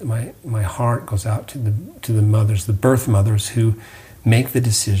grateful. My heart goes out to the mothers, the birth mothers who make the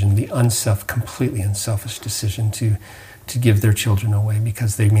decision, the completely unselfish decision to give their children away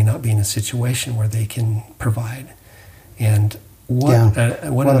because they may not be in a situation where they can provide. And what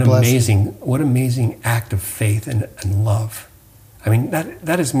an amazing act of faith and love. I mean,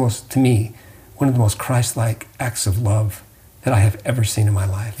 that is to me, one of the most Christ-like acts of love that I have ever seen in my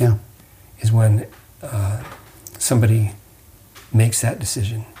life. Yeah. Is when somebody makes that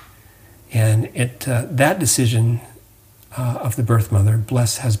decision. And that decision of the birth mother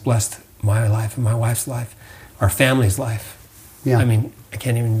has blessed my life and my wife's life, our family's life. Yeah. I mean, I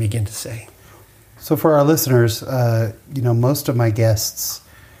can't even begin to say. So for our listeners, most of my guests,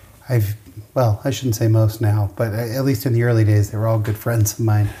 I shouldn't say most now, but at least in the early days, they were all good friends of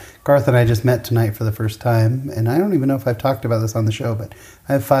mine. Garth and I just met tonight for the first time, and I don't even know if I've talked about this on the show, but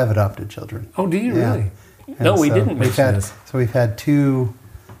I have 5 adopted children. Oh, do you really? No, we didn't mention this. So we've had two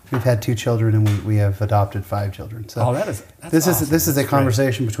children, and we have adopted 5 children. So that's this awesome. This is a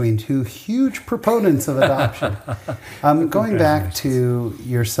conversation between 2 huge proponents of adoption. Going back to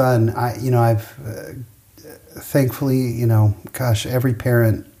your son, I've thankfully, every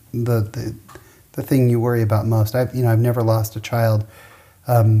parent, the thing you worry about most. I've never lost a child.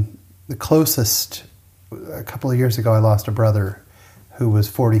 The closest, a couple of years ago, I lost a brother who was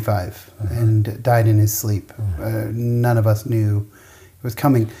 45 and died in his sleep. None of us knew it was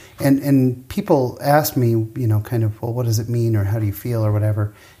coming. And people asked me, well, what does it mean, or how do you feel, or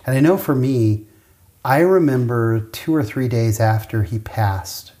whatever. And I know for me, I remember 2 or 3 days after he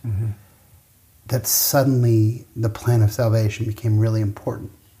passed, that suddenly the plan of salvation became really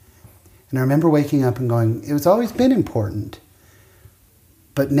important. And I remember waking up and going, it's always been important.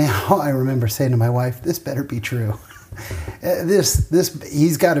 But now I remember saying to my wife, this better be true.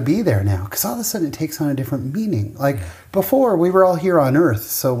 He's got to be there now. Because all of a sudden it takes on a different meaning. Like before, we were all here on earth.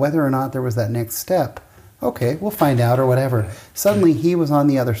 So whether or not there was that next step, okay, we'll find out or whatever. Suddenly he was on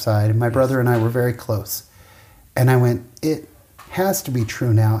the other side, and my brother and I were very close. And I went, it has to be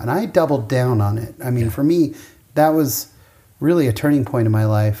true now. And I doubled down on it. I mean, for me, that was really a turning point in my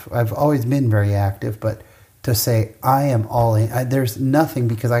life. I've always been very active, but to say I am all in, there's nothing,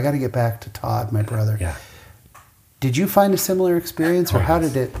 because I got to get back to Todd, my brother. Yeah. Did you find a similar experience, or how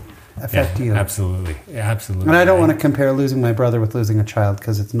did it affect you? Absolutely. Yeah, absolutely. And I don't want to compare losing my brother with losing a child,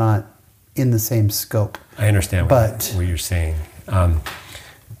 because it's not in the same scope. I understand what you're saying. To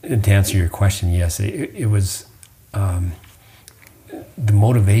answer your question, yes, it was the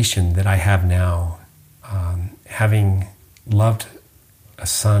motivation that I have now, having loved a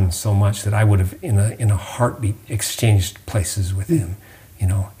son so much that I would have in a heartbeat exchanged places with him.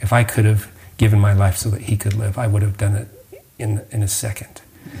 If I could have given my life so that he could live, I would have done it in a second.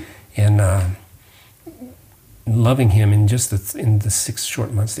 And loving him in in the 6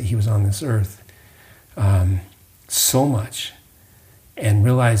 short months that he was on this earth, so much, and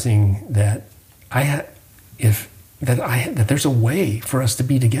realizing that that there's a way for us to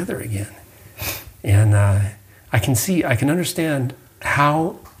be together again, and I can understand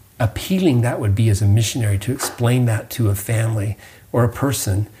how appealing that would be as a missionary to explain that to a family or a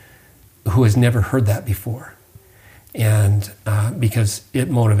person who has never heard that before. And because it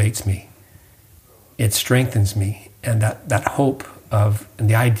motivates me, it strengthens me, and that hope and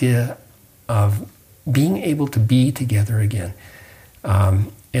the idea of being able to be together again,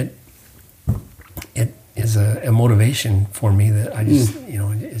 it is a motivation for me that I just,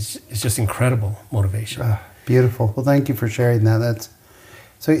 it's just incredible motivation. Beautiful. Well, thank you for sharing that.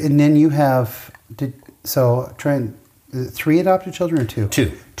 And then you have 3 adopted children or 2?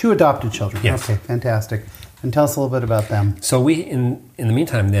 2. 2 adopted children. Yes. Okay, fantastic. And tell us a little bit about them. So we, in the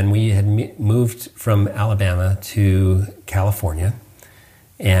meantime, then we had moved from Alabama to California,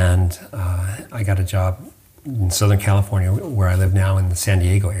 and I got a job in Southern California, where I live now, in the San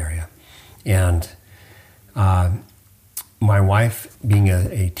Diego area. And my wife, being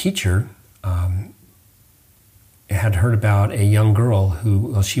a teacher, had heard about a young girl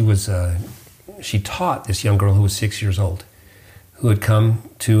who, she taught this young girl who was 6 years old, who had come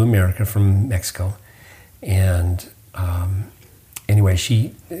to America from Mexico. And anyway,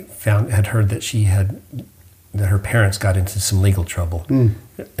 she had heard that that her parents got into some legal trouble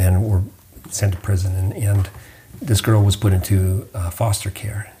and were sent to prison. And this girl was put into foster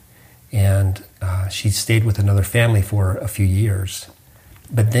care. And she stayed with another family for a few years.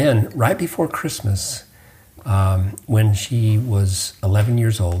 But then, right before Christmas, when she was 11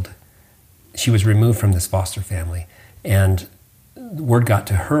 years old, she was removed from this foster family. And word got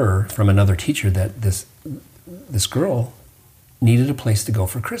to her from another teacher that this girl needed a place to go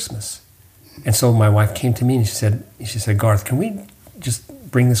for Christmas. And so my wife came to me and she said, Garth, can we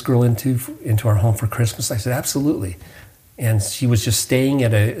just bring this girl into our home for Christmas? I said, absolutely. And she was just staying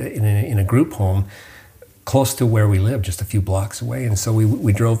in a group home close to where we lived, just a few blocks away. And so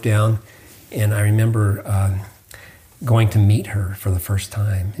we drove down, and I remember going to meet her for the first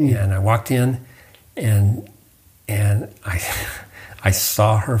time. And I walked in, and I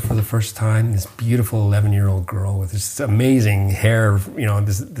saw her for the first time, this beautiful 11-year-old girl with this amazing hair,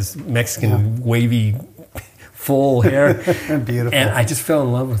 this Mexican wavy, full hair. Beautiful. And I just fell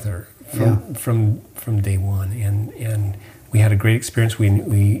in love with her from day one. And we had a great experience.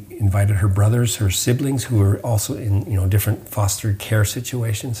 We invited her brothers, her siblings, who were also in different foster care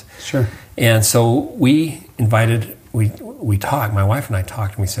situations. Sure. And so we talked, my wife and I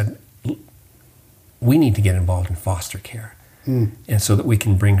talked, and we said, we need to get involved in foster care. And so that we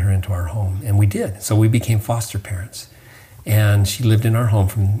can bring her into our home. And we did. So we became foster parents. And she lived in our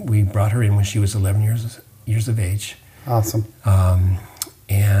home we brought her in when she was 11 years of age. Awesome.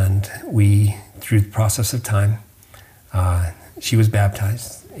 And through the process of time, she was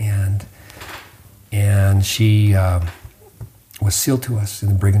baptized, and she was sealed to us in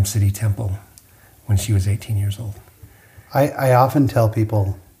the Brigham City Temple when she was 18 years old. I often tell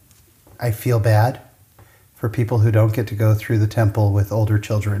people I feel bad for people who don't get to go through the temple with older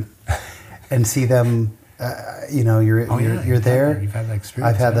children and see them. You're there. You've had that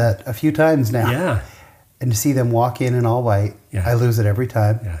experience. I've had that a few times now. Yeah. And to see them walk in all white, I lose it every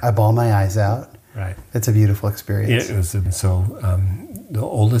time. Yeah. I bawl my eyes out. Right. It's a beautiful experience. It was. The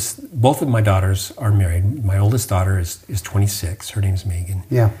oldest, both of my daughters are married. My oldest daughter is 26. Her name's Megan.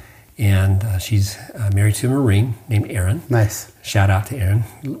 Yeah. And she's married to a Marine named Aaron. Nice. Shout out to Aaron.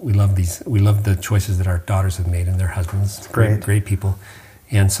 We love these. We love the choices that our daughters have made and their husbands. Great people.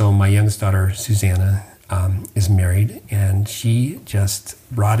 And so my youngest daughter, Susanna, is married, and she just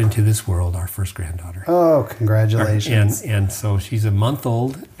brought into this world our first granddaughter. Oh, congratulations. And so she's a month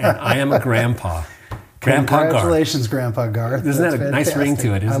old, and I am a grandpa. Grandpa Garth. Congratulations, Grandpa Garth. Isn't that a nice ring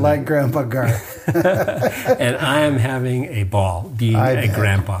to it, isn't it? I like Grandpa Garth. And I am having a ball being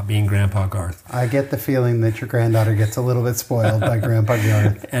Grandpa Garth. I get the feeling that your granddaughter gets a little bit spoiled by Grandpa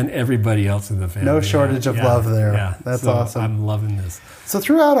Garth. And everybody else in the family. No shortage of love there. Yeah. That's so awesome. I'm loving this. So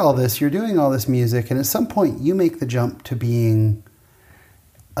throughout all this, you're doing all this music, and at some point you make the jump to being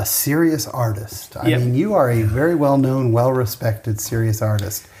a serious artist. I mean, you are a very well-known, well-respected serious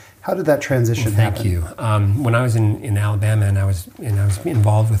artist. How did that transition happen? Thank you. When I was in Alabama, and I was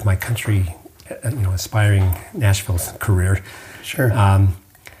involved with my country, aspiring Nashville career. Sure.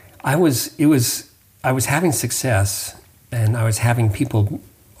 I was having success, and I was having people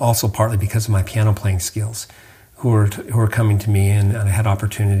also partly because of my piano playing skills, who were coming to me, and I had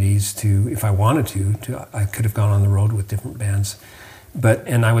opportunities to, if I wanted to I could have gone on the road with different bands.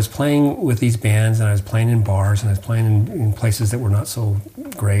 And I was playing with these bands, and I was playing in bars, and I was playing in places that were not so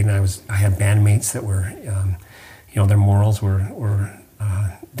great. And I had bandmates that were, their morals were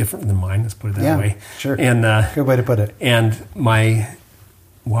different than mine. Let's put it that way. Yeah, sure. And good way to put it. And my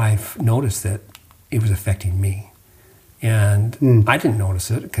wife noticed that it was affecting me, and I didn't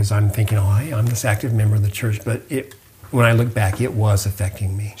notice it because I'm thinking, I'm this active member of the church. But when I look back, it was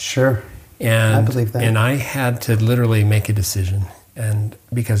affecting me. Sure. And I believe that. And I had to literally make a decision. And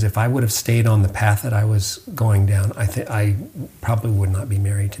because if I would have stayed on the path that I was going down, I probably would not be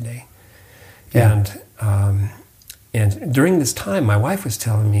married today. Yeah. And during this time, my wife was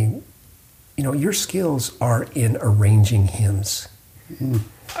telling me, your skills are in arranging hymns. Mm.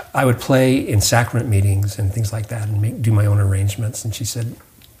 I would play in sacrament meetings and things like that and do my own arrangements. And she said,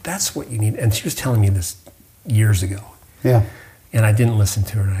 that's what you need. And she was telling me this years ago. Yeah. And I didn't listen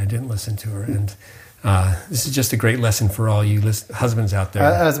to her. And this is just a great lesson for all you husbands out there.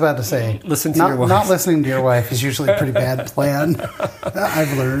 I was about to say, listen to your wife. Not listening to your wife is usually a pretty bad plan.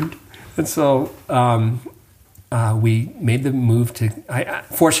 I've learned. And so we made the move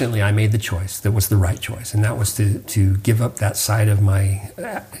fortunately, I made the choice that was the right choice, and that was to give up that side of my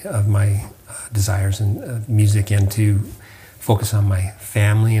desires and music and to focus on my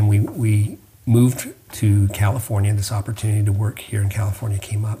family. And we moved to California. This opportunity to work here in California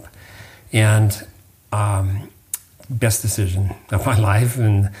came up, and best decision of my life.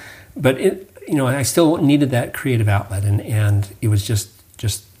 But I still needed that creative outlet, and it was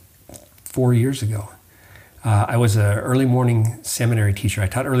just 4 years ago I was an early morning seminary teacher. I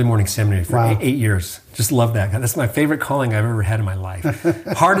taught early morning seminary for 8 years. Just love that. That's my favorite calling I've ever had in my life.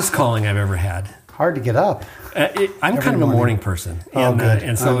 Hardest calling I've ever had. Hard to get up. I'm kind of a morning person. Oh, good.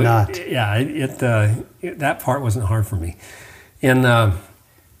 And so, I'm not. That part wasn't hard for me. And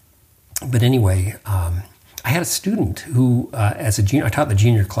but anyway, I had a student who, as a junior, I taught the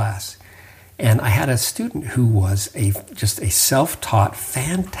junior class, and I had a student who was just a self-taught,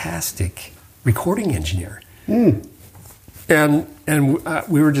 fantastic recording engineer. And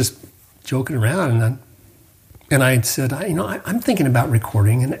we were just joking around, and I said, I'm thinking about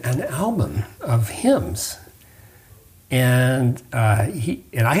recording an album of hymns. And I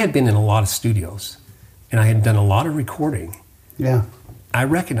had been in a lot of studios, and I had done a lot of recording. Yeah. I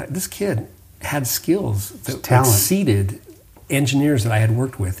recognized this kid had skills that Talent. exceeded engineers that I had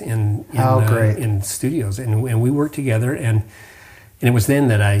worked with in studios, and we worked together. And it was then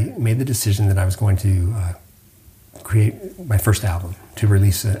that I made the decision that I was going to create my first album, to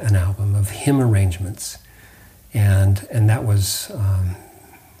release an album of hymn arrangements, and that was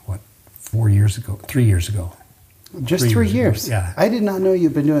 3 years ago. Just 3 years. Yeah. I did not know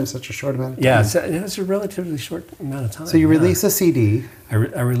you've been doing such a short amount of time. Yeah, it's a relatively short amount of time. So you released a CD. I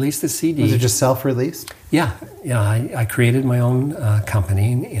released the CD. Was it just self-released? Yeah. I created my own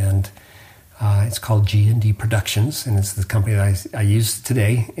company, and it's called G&D Productions, and it's the company that I use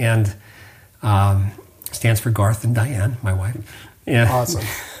today, and stands for Garth and Diane, my wife. Yeah. Awesome.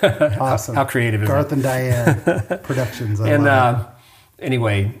 Awesome. How creative is Garth that? and Diane Productions. I love it.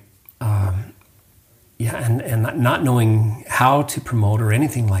 Anyway, and not knowing how to promote or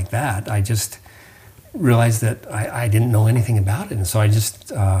anything like that, I just realized that I didn't know anything about it, and so I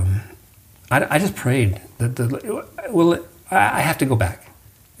just prayed that I have to go back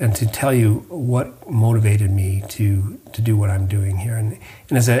and to tell you what motivated me to do what I'm doing here. And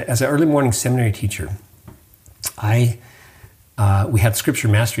as an early morning seminary teacher, we had scripture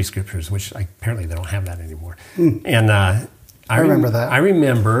mastery scriptures, which apparently they don't have that anymore. And I remember that. I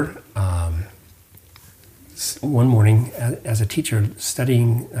remember one morning as a teacher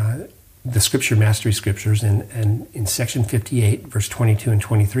studying the scripture mastery scriptures, and in section 58, verse 22 and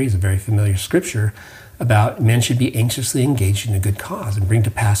 23 is a very familiar scripture about men should be anxiously engaged in a good cause and bring to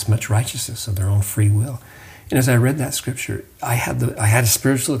pass much righteousness of their own free will. And as I read that scripture, I had a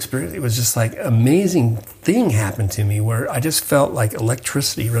spiritual experience. It was just like an amazing thing happened to me where I just felt like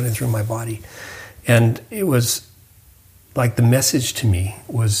electricity running through my body. And it was like the message to me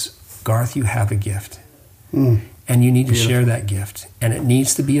was, Garth, you have a gift. And you need to share that gift. And it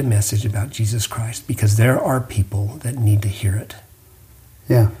needs to be a message about Jesus Christ, because there are people that need to hear it.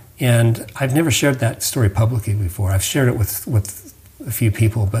 Yeah. And I've never shared that story publicly before. I've shared it with a few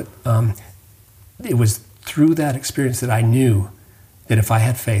people, but it was through that experience that I knew that if I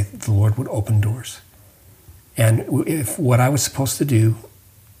had faith, the Lord would open doors. And if what I was supposed to do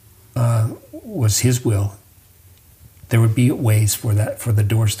was His will, there would be ways for the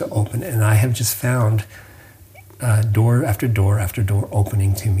doors to open. And I have just found door after door after door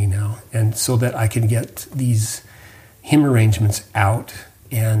opening to me now, and so that I can get these hymn arrangements out.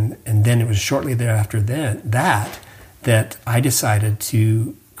 And then it was shortly thereafter that I decided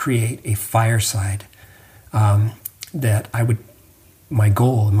to create a fireside. That my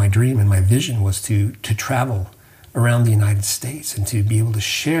goal and my dream and my vision was to travel around the United States and to be able to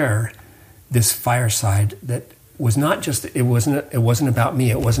share this fireside that was not just, it wasn't about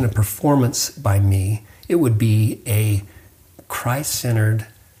me, it wasn't a performance by me, it would be a Christ-centered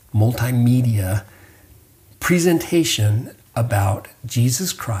multimedia presentation about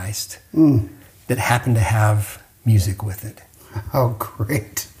Jesus Christ that happened to have music with it. Oh,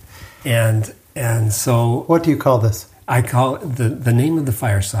 great. And so... What do you call this? I call it, the name of the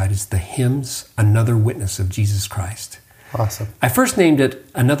fireside is The Hymns, Another Witness of Jesus Christ. Awesome. I first named it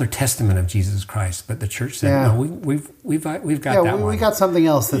Another Testament of Jesus Christ, but the church said, no, we've got that one. We got something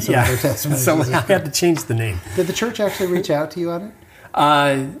else that's Another Testament. So I had to change the name. Did the church actually reach out to you on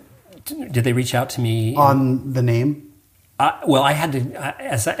it? Did they reach out to me? On the name? Well, I had to,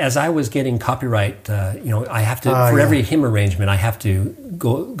 as I was getting copyright, I have to, for every hymn arrangement, I have to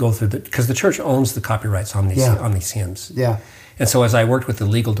go through because the church owns the copyrights on these hymns. Yeah. And so as I worked with the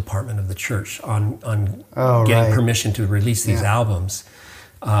legal department of the church on getting permission to release these albums,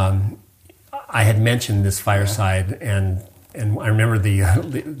 I had mentioned this fireside, and I remember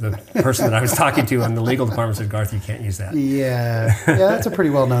the person that I was talking to in the legal department said, Garth, you can't use that. Yeah, that's a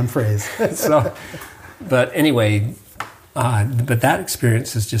pretty well-known phrase. But anyway... but that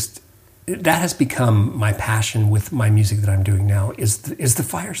experience is that has become my passion with my music that I'm doing now is the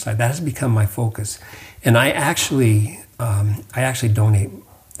fireside. That has become my focus. And I actually donate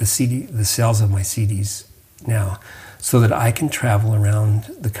the sales of my CDs now so that I can travel around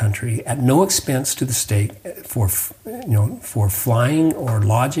the country at no expense to the state for flying or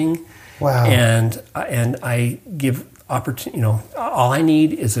lodging. Wow. And I give opportunity. All I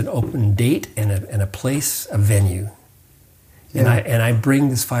need is an open date and a place, a venue. Yeah. And I bring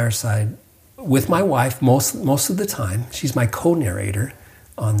this fireside with my wife most of the time. She's my co-narrator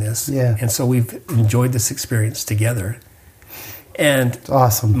on this. Yeah. And so we've enjoyed this experience together. And It's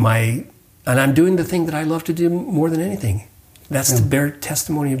awesome. And I'm doing the thing that I love to do more than anything. That's to bear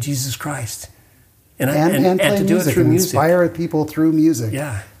testimony of Jesus Christ. And play to do music it through and music. inspire people through music.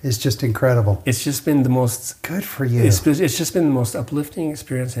 Yeah. Is just incredible. It's just been the most... Good for you. It's just been the most uplifting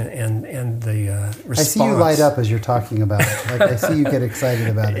experience and the response. I see you light up as you're talking about it. Like I see you get excited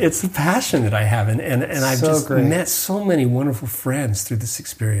about it. It's a passion that I have. And I've So just great. met so many wonderful friends through this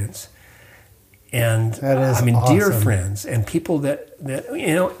experience. And That is dear awesome. friends and people that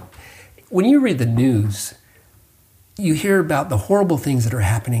when you read the news, you hear about the horrible things that are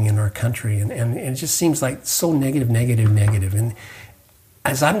happening in our country, and it just seems like so negative. And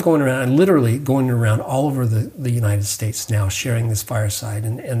as I'm going around, I'm literally going around all over the United States now, sharing this fireside,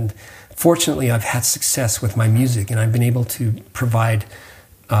 and fortunately I've had success with my music, and I've been able to provide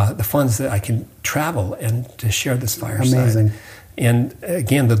the funds that I can travel and to share this fireside. Amazing. And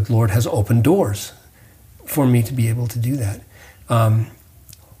again, the Lord has opened doors for me to be able to do that.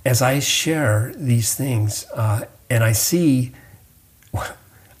 As I share these things, and I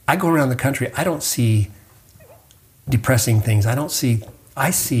go around the country, I don't see depressing things. I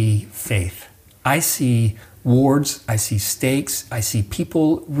see faith. I see wards, I see stakes, I see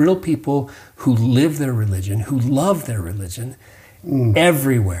people, real people who live their religion, who love their religion,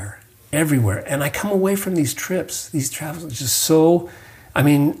 everywhere. And I come away from these trips, these travels, just so,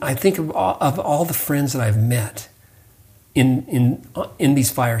 I think of all the friends that I've met in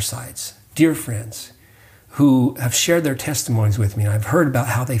these firesides, dear friends, who have shared their testimonies with me. I've heard about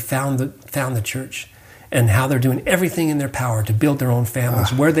how they found the church and how they're doing everything in their power to build their own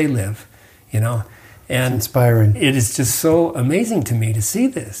families where they live, And It's inspiring. it is just so amazing to me to see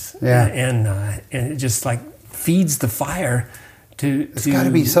this. Yeah. And it just like feeds the fire to... It's got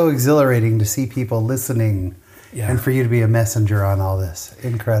to be so exhilarating to see people listening and for you to be a messenger on all this.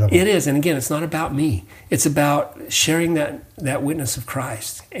 Incredible. It is. And again, it's not about me. It's about sharing that witness of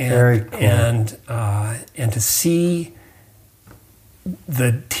Christ. And, Very cool. And to see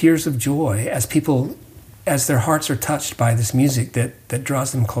the tears of joy as their hearts are touched by this music that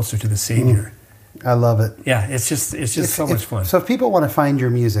draws them closer to the Savior. I love it. Yeah, it's just so much fun. So if people want to find your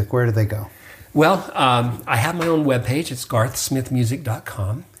music, where do they go? Well, I have my own webpage. It's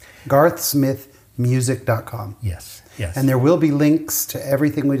garthsmithmusic.com. garthsmithmusic.com. Yes. And there will be links to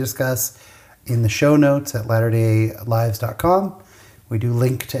everything we discuss in the show notes at latterdaylives.com. We do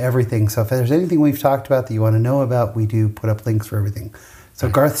link to everything. So if there's anything we've talked about that you want to know about, we do put up links for everything. So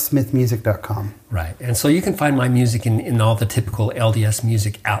garthsmithmusic.com. Right. And so you can find my music in all the typical LDS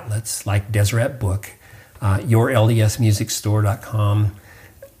music outlets like Deseret Book, yourldsmusicstore.com,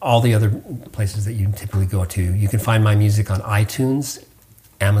 all the other places that you typically go to. You can find my music on iTunes,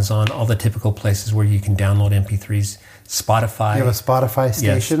 Amazon, all the typical places where you can download MP3s, Spotify. You have a Spotify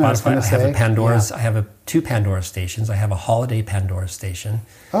station? Yes, I was going to say. I have a Pandora's. Yeah. I have two Pandora stations. I have a holiday Pandora station.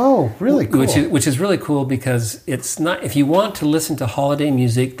 Oh, really cool. Which is really cool because it's not, if you want to listen to holiday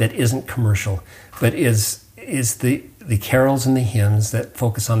music that isn't commercial, but is the carols and the hymns that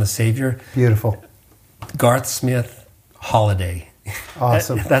focus on the Savior. Beautiful. Garth Smith Holiday.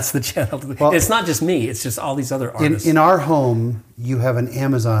 Awesome. That's the channel. Well, it's not just me. It's just all these other artists. In our home, you have an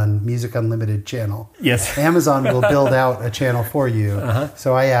Amazon Music Unlimited channel. Yes. Amazon will build out a channel for you. Uh-huh.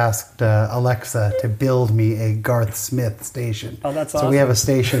 So I asked Alexa to build me a Garth Smith station. Oh, that's awesome. So we have a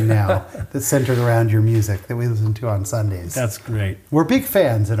station now that's centered around your music that we listen to on Sundays. That's great. We're big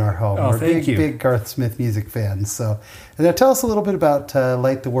fans in our home. Oh, We're big Garth Smith music fans. So now tell us a little bit about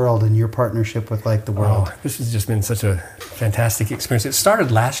Light the World and your partnership with Light the World. Oh, this has just been such a fantastic experience. It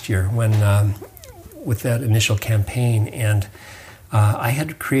started last year when with that initial campaign, and I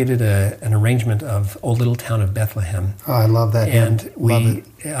had created an arrangement of O Little Town of Bethlehem. Oh, I love that. And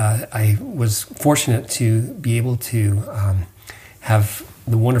I was fortunate to be able to have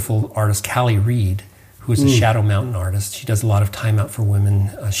the wonderful artist Callie Reed, who is a Shadow Mountain artist. She does a lot of Time Out for Women.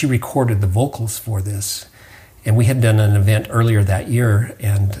 She recorded the vocals for this. And we had done an event earlier that year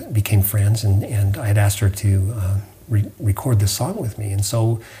and became friends, and I had asked her to record this song with me. And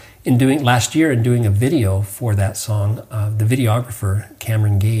so last year in doing a video for that song, the videographer,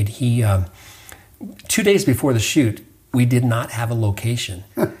 Cameron Gade, he 2 days before the shoot, we did not have a location.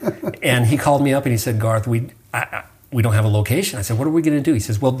 And he called me up and he said, Garth, we don't have a location. I said, what are we going to do? He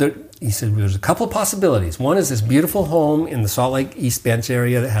says, well, there's a couple of possibilities. One is this beautiful home in the Salt Lake East Bench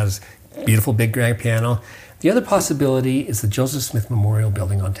area that has beautiful big grand piano. The other possibility is the Joseph Smith Memorial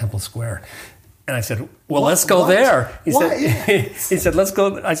Building on Temple Square. And I said, well, let's go there. He said, let's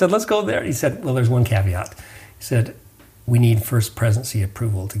go. I said, let's go there. He said, well, there's one caveat. He said, we need First Presidency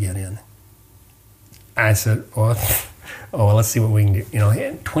approval to get in. I said, well, let's see what we can do. You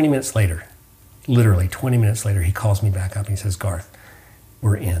know, 20 minutes later, literally 20 minutes later, he calls me back up and he says, Garth,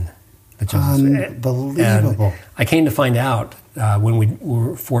 we're in. Unbelievable. And I came to find out when we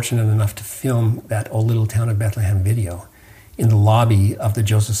were fortunate enough to film that Old Little Town of Bethlehem video in the lobby of the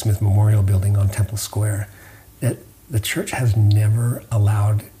Joseph Smith Memorial Building on Temple Square, that the church has never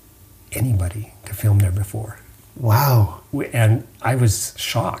allowed anybody to film there before. Wow. And I was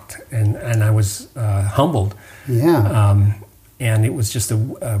shocked and I was humbled. Yeah. And it was just a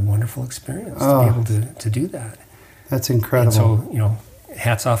wonderful experience to be able to do that. That's incredible. And so, you know,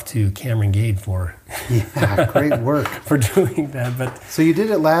 hats off to Cameron Gade for great work for doing that. But so you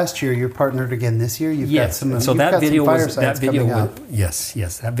did it last year. You're partnered again this year. You've got some. So that video was that video. Yes.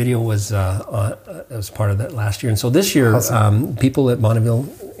 That video was part of that last year. And so this year, people at Bonneville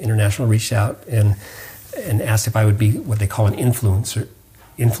International reached out and asked if I would be what they call an influencer.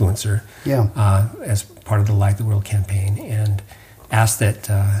 As part of the Light the World campaign, and asked that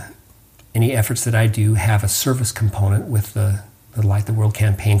any efforts that I do have a service component with the Light the World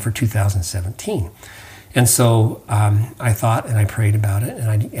campaign for 2017. And so I thought and I prayed about it,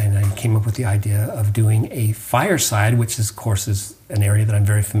 and I came up with the idea of doing a fireside, which is, of course, is an area that I'm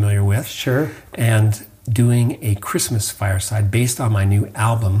very familiar with. Sure. And doing a Christmas fireside based on my new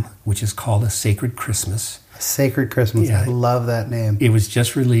album, which is called A Sacred Christmas. Sacred Christmas. Yeah. I love that name. It was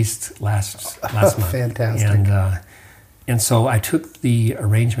just released last month. Fantastic. And so I took the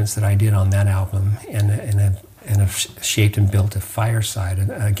arrangements that I did on that album and have shaped and built a fireside,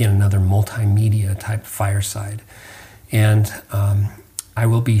 and again, another multimedia type fireside. And I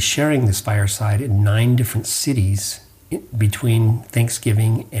will be sharing this fireside in 9 different cities between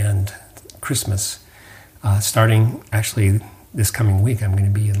Thanksgiving and Christmas, starting actually this coming week. I'm going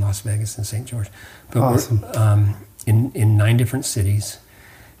to be in Las Vegas and St. George. But awesome. We're in 9 different cities,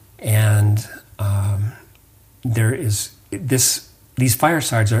 and there is these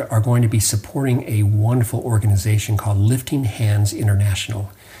firesides are going to be supporting a wonderful organization called Lifting Hands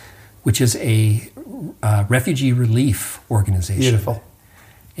International, which is a refugee relief organization. Beautiful.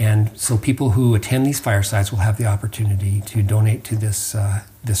 And so people who attend these firesides will have the opportunity to donate to this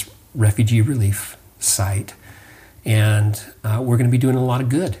refugee relief site, and we're going to be doing a lot of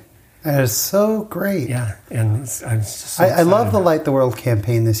good. That is so great. Yeah, and I'm just so I love the Light the World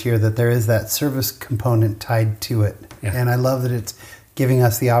campaign this year, that there is that service component tied to it. Yeah. And I love that it's giving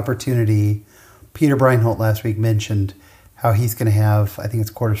us the opportunity. Peter Breinholt last week mentioned how he's going to have, I think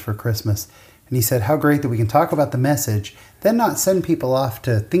it's Quarters for Christmas, and he said how great that we can talk about the message, then not send people off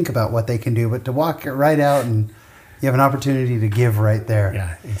to think about what they can do, but to walk it right out, and you have an opportunity to give right there.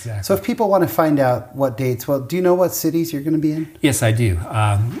 Yeah, exactly. So if people want to find out what dates, well, do you know what cities you're going to be in? Yes, I do.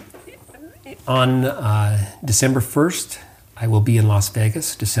 On December 1st, I will be in Las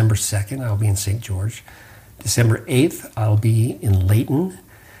Vegas. December 2nd, I will be in St. George. December 8th, I'll be in Layton.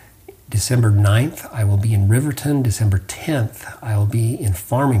 December 9th, I will be in Riverton. December 10th, I will be in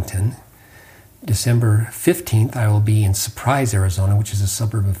Farmington. December 15th, I will be in Surprise, Arizona, which is a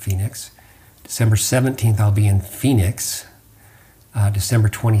suburb of Phoenix. December 17th, I'll be in Phoenix. December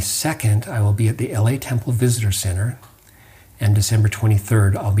 22nd, I will be at the LA Temple Visitor Center. And December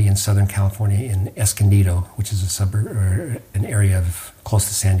 23rd, I'll be in Southern California in Escondido, which is a suburb or an area of close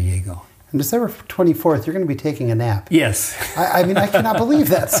to San Diego. And December 24th, you're going to be taking a nap. Yes. I mean, I cannot believe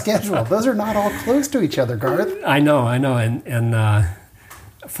that schedule. Those are not all close to each other, Garth. I know. And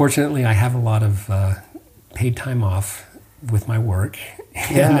fortunately, I have a lot of paid time off with my work.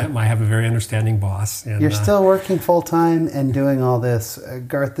 Yeah. And I have a very understanding boss. And, you're still working full-time and doing all this.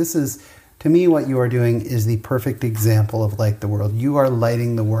 Garth, this is... To me, what you are doing is the perfect example of Light the World. You are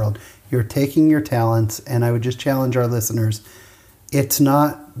lighting the world. You're taking your talents, and I would just challenge our listeners. It's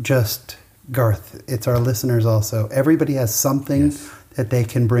not just Garth. It's our listeners also. Everybody has something that they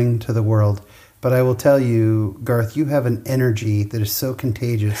can bring to the world. But I will tell you, Garth, you have an energy that is so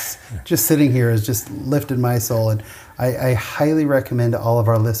contagious. Just sitting here has just lifted my soul. And I highly recommend to all of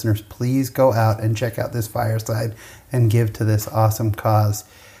our listeners, please go out and check out this fireside and give to this awesome cause.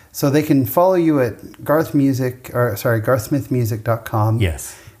 So they can follow you at garthsmithmusic.com.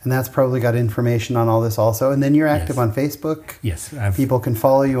 Yes. And that's probably got information on all this also. And then you're active on Facebook. Yes. People can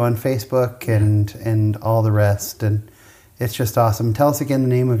follow you on Facebook and all the rest. And It's just awesome. Tell us again the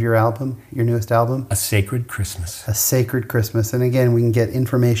name of your album, your newest album. A Sacred Christmas. A Sacred Christmas. And again, we can get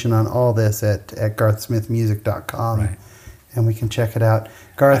information on all this at garthsmithmusic.com. Right. And we can check it out.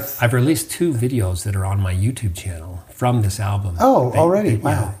 Garth. I've released 2 videos that are on my YouTube channel from this album. Oh, already?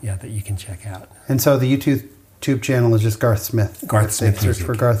 Wow. Yeah, that you can check out. And so the YouTube channel is just Garth Smith. Garth Smith Search Music.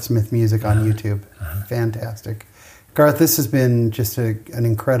 for Garth Smith Music on YouTube. Fantastic. Garth, this has been just an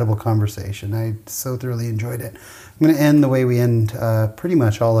incredible conversation. I so thoroughly enjoyed it. I'm going to end the way we end pretty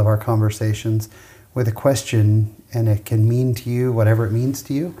much all of our conversations with a question, and it can mean to you whatever it means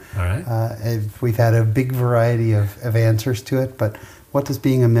to you. All right. We've had a big variety of answers to it, but what does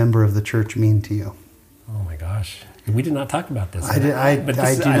being a member of the church mean to you? Oh my gosh. We did not talk about this.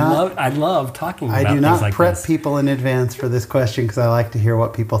 I love talking about I do things not like prep this. people in advance for this question because I like to hear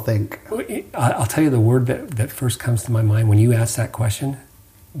what people think. I'll tell you the word that first comes to my mind when you asked that question.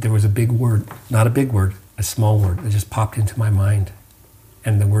 There was a big word, not a big word, a small word that just popped into my mind,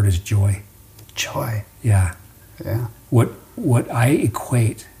 and the word is joy. Joy. Yeah. Yeah. What I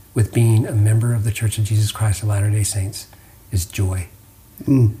equate with being a member of the Church of Jesus Christ of Latter-day Saints is joy.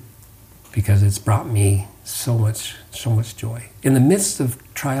 Because it's brought me so much joy in the midst of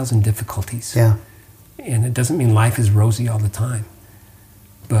trials and difficulties. Yeah. And it doesn't mean life is rosy all the time,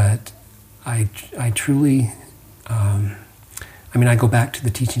 but I truly, I go back to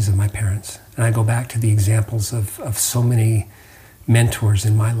the teachings of my parents, and I go back to the examples of so many mentors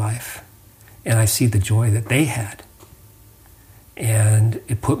in my life, and I see the joy that they had. And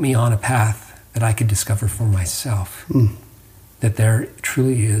it put me on a path that I could discover for myself, that there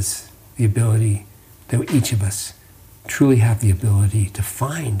truly is the ability, that each of us truly have the ability to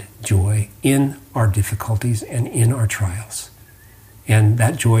find joy in our difficulties and in our trials. And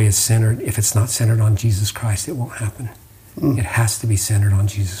that joy is centered, if it's not centered on Jesus Christ, it won't happen. It has to be centered on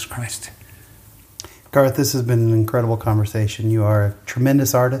Jesus Christ. Garth, this has been an incredible conversation. You are a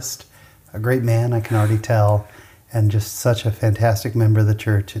tremendous artist, a great man, I can already tell, and just such a fantastic member of the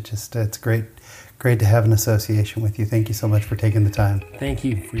church. It's great to have an association with you. Thank you so much for taking the time. Thank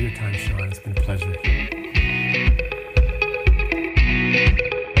you for your time, Sean. It's been a pleasure.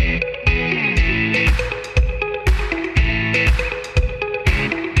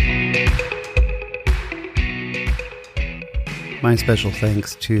 My special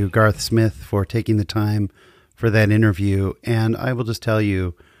thanks to Garth Smith for taking the time for that interview. And I will just tell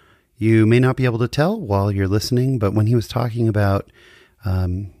you, you may not be able to tell while you're listening, but when he was talking about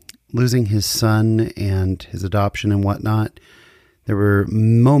losing his son and his adoption and whatnot, there were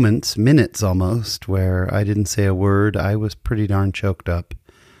moments, minutes almost, where I didn't say a word. I was pretty darn choked up.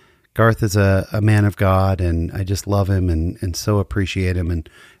 Garth is a man of God, and I just love him and so appreciate him,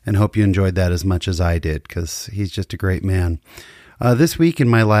 and hope you enjoyed that as much as I did, because he's just a great man. This week in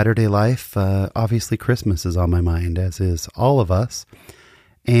my latter-day life, obviously Christmas is on my mind, as is all of us.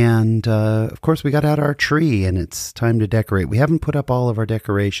 And, of course, we got out our tree, and it's time to decorate. We haven't put up all of our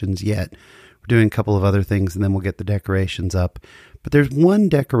decorations yet. We're doing a couple of other things, and then we'll get the decorations up. But there's one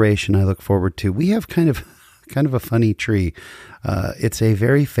decoration I look forward to. We have kind of a funny tree. It's a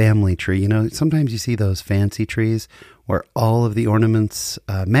very family tree. You know, sometimes you see those fancy trees where all of the ornaments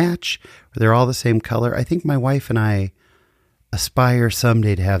match, or they're all the same color. I think my wife and I aspire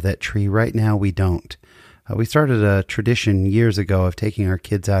someday to have that tree. Right now, we don't. We started a tradition years ago of taking our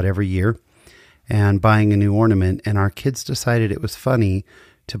kids out every year and buying a new ornament, and our kids decided it was funny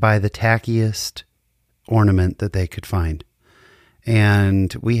to buy the tackiest ornament that they could find.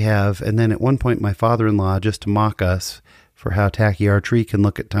 And then at one point, my father-in-law, just to mock us for how tacky our tree can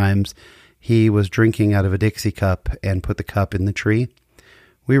look at times, he was drinking out of a Dixie cup and put the cup in the tree.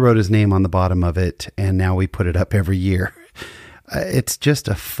 We wrote his name on the bottom of it, and now we put it up every year. It's just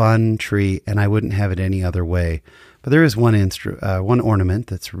a fun tree, and I wouldn't have it any other way. But there is one ornament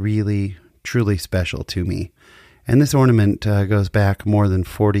that's really, truly special to me. And this ornament goes back more than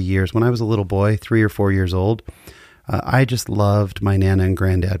 40 years. When I was a little boy, 3 or 4 years old, I just loved my Nana and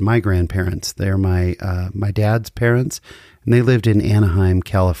Granddad, my grandparents. They're my dad's parents, and they lived in Anaheim,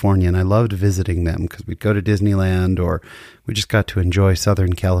 California, and I loved visiting them because we'd go to Disneyland, or we just got to enjoy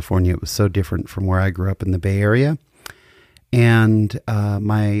Southern California. It was so different from where I grew up in the Bay Area. And on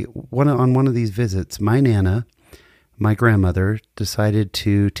one of these visits, my Nana, my grandmother, decided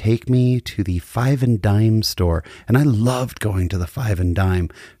to take me to the Five and Dime store, and I loved going to the Five and Dime.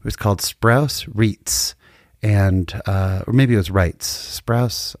 It was called Sprouse Reitz. Or maybe it was Wrights. I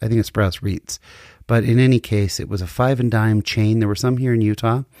think it's Sprouse Reitz. But in any case, it was a Five and Dime chain. There were some here in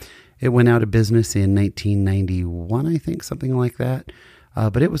Utah. It went out of business in 1991, I think, something like that.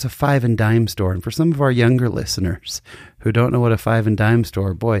 But it was a five and dime store. And for some of our younger listeners who don't know what a five and dime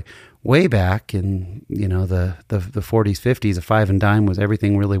store, boy, way back in, the 40s, 50s, a five and dime was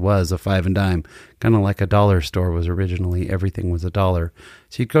everything really was a five and dime. Kind of like a dollar store was originally, everything was a dollar.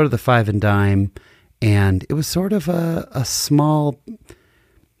 So you'd go to the five and dime, and it was sort of a small,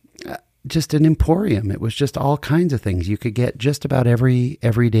 just an emporium. It was just all kinds of things. You could get just about every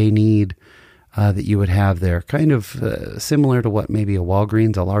everyday need that you would have there. Kind of similar to what maybe a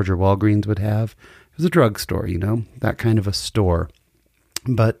Walgreens, a larger Walgreens would have. It was a drugstore, that kind of a store.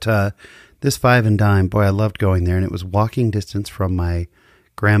 But this five and dime, boy, I loved going there, and it was walking distance from my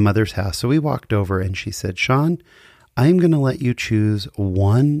grandmother's house. So we walked over, and she said, Sean, I'm going to let you choose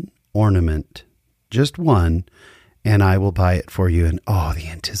one ornament, just one, and I will buy it for you. And the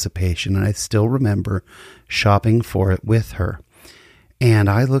anticipation. And I still remember shopping for it with her. And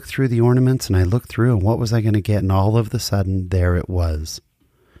I looked through the ornaments, and I looked through, and what was I going to get? And all of a sudden, there it was.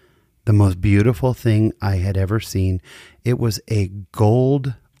 The most beautiful thing I had ever seen. It was a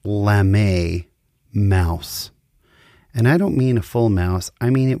gold lame mouse. And I don't mean a full mouse. I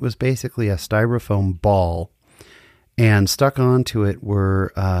mean, it was basically a styrofoam ball. And stuck onto it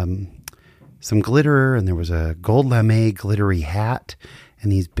were some glitter, and there was a gold lame glittery hat,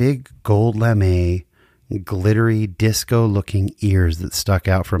 and these big gold lame glittery disco-looking ears that stuck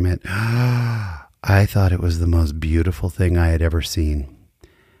out from it. I thought it was the most beautiful thing I had ever seen.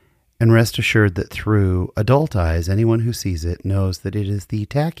 And rest assured that through adult eyes, anyone who sees it knows that it is the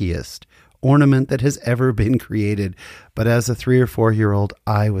tackiest ornament that has ever been created. But as a 3 or 4 year old,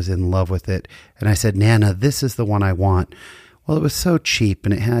 I was in love with it. And I said, Nana, this is the one I want. Well, it was so cheap,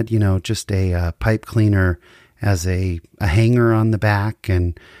 and it had, just a pipe cleaner as a hanger on the back,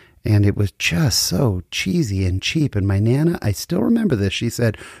 and it was just so cheesy and cheap. And my Nana, I still remember this. She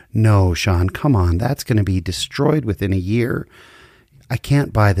said, no, Sean, come on. That's going to be destroyed within a year. I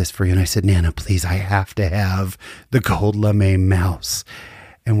can't buy this for you. And I said, Nana, please, I have to have the gold lame mouse.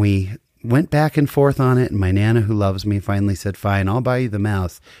 And we went back and forth on it. And my Nana, who loves me, finally said, fine, I'll buy you the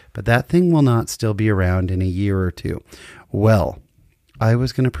mouse. But that thing will not still be around in a year or two. Well, I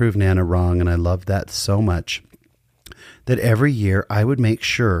was going to prove Nana wrong. And I loved that so much that every year I would make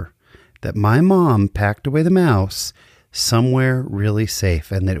sure that my mom packed away the mouse somewhere really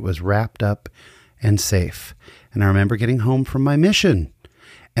safe, and that it was wrapped up and safe. And I remember getting home from my mission,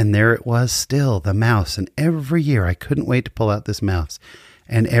 and there it was still, the mouse. And every year I couldn't wait to pull out this mouse.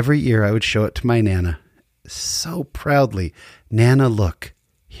 And every year I would show it to my Nana so proudly. Nana, look,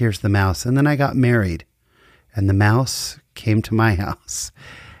 here's the mouse. And then I got married, and the mouse came to my house.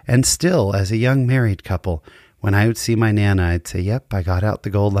 And still, as a young married couple, when I would see my Nana, I'd say, yep, I got out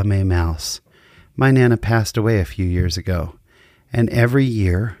the gold lame mouse. My Nana passed away a few years ago. And every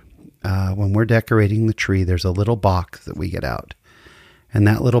year, when we're decorating the tree, there's a little box that we get out. And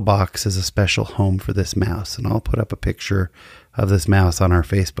that little box is a special home for this mouse. And I'll put up a picture of this mouse on our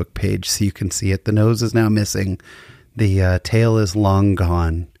Facebook page so you can see it. The nose is now missing. The tail is long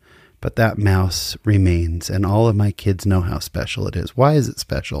gone. But that mouse remains. And all of my kids know how special it is. Why is it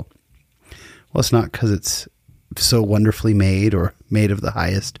special? Well, it's not because it's so wonderfully made or made of the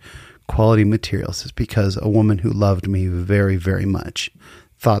highest quality materials. It's because a woman who loved me very, very much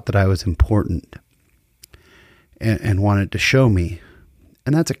thought that I was important and wanted to show me.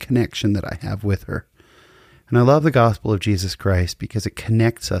 And that's a connection that I have with her. And I love the gospel of Jesus Christ because it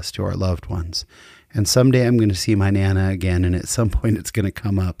connects us to our loved ones. And someday I'm going to see my Nana again, and at some point it's going to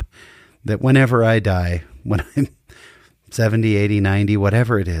come up that whenever I die, when I'm 70, 80, 90,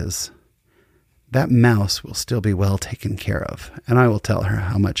 whatever it is, that mouse will still be well taken care of. And I will tell her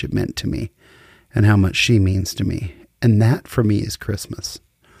how much it meant to me and how much she means to me. And that for me is Christmas.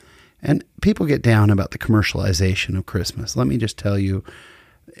 And people get down about the commercialization of Christmas. Let me just tell you,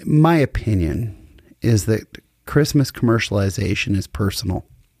 my opinion is that Christmas commercialization is personal.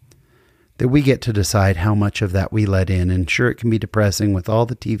 That we get to decide how much of that we let in. And sure, it can be depressing with all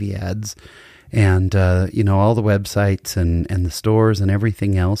the TV ads and, all the websites and the stores and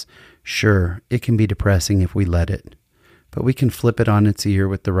everything else. Sure, it can be depressing if we let it. But we can flip it on its ear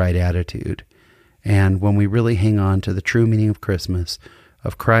with the right attitude. And when we really hang on to the true meaning of Christmas,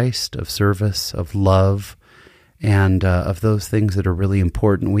 of Christ, of service, of love, and of those things that are really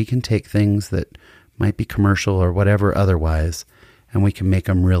important, we can take things that might be commercial or whatever otherwise, and we can make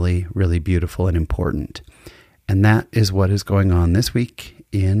them really, really beautiful and important. And that is what is going on this week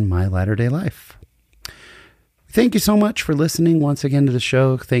in my latter-day life. Thank you so much for listening once again to the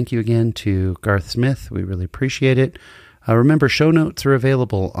show. Thank you again to Garth Smith. We really appreciate it. Remember, show notes are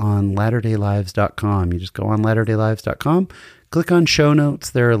available on latterdaylives.com. You just go on latterdaylives.com, click on show notes.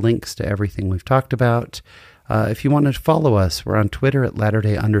 There are links to everything we've talked about. If you want to follow us, we're on Twitter at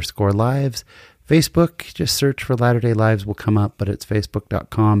Latter-day_Lives. Facebook, just search for Latter Day Lives will come up, but it's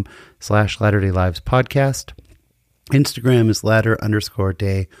facebook.com/Latter Day Lives podcast. Instagram is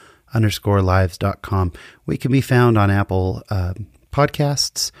ladder_day_lives.com. We can be found on Apple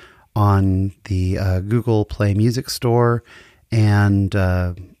Podcasts, on the Google Play Music Store, and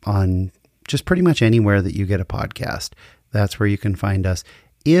on just pretty much anywhere that you get a podcast. That's where you can find us.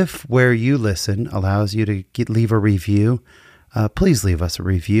 If where you listen allows you to leave a review, please leave us a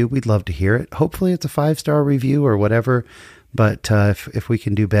review. We'd love to hear it. Hopefully it's a 5-star review or whatever, but if we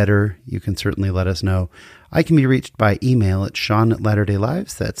can do better, you can certainly let us know. I can be reached by email at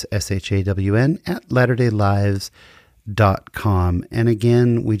Shawn@LatterdayLives. That's SHAWN @LatterdayLives.com. And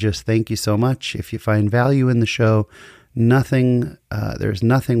again, we just thank you so much. If you find value in the show, there's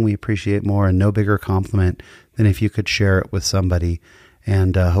nothing we appreciate more and no bigger compliment than if you could share it with somebody.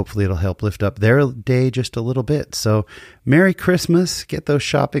 And hopefully it'll help lift up their day just a little bit. So Merry Christmas. Get those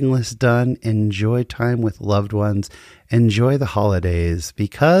shopping lists done. Enjoy time with loved ones. Enjoy the holidays,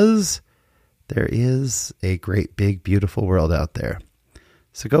 because there is a great, big, beautiful world out there.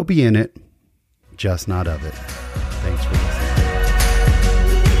 So go be in it, just not of it. Thanks for listening.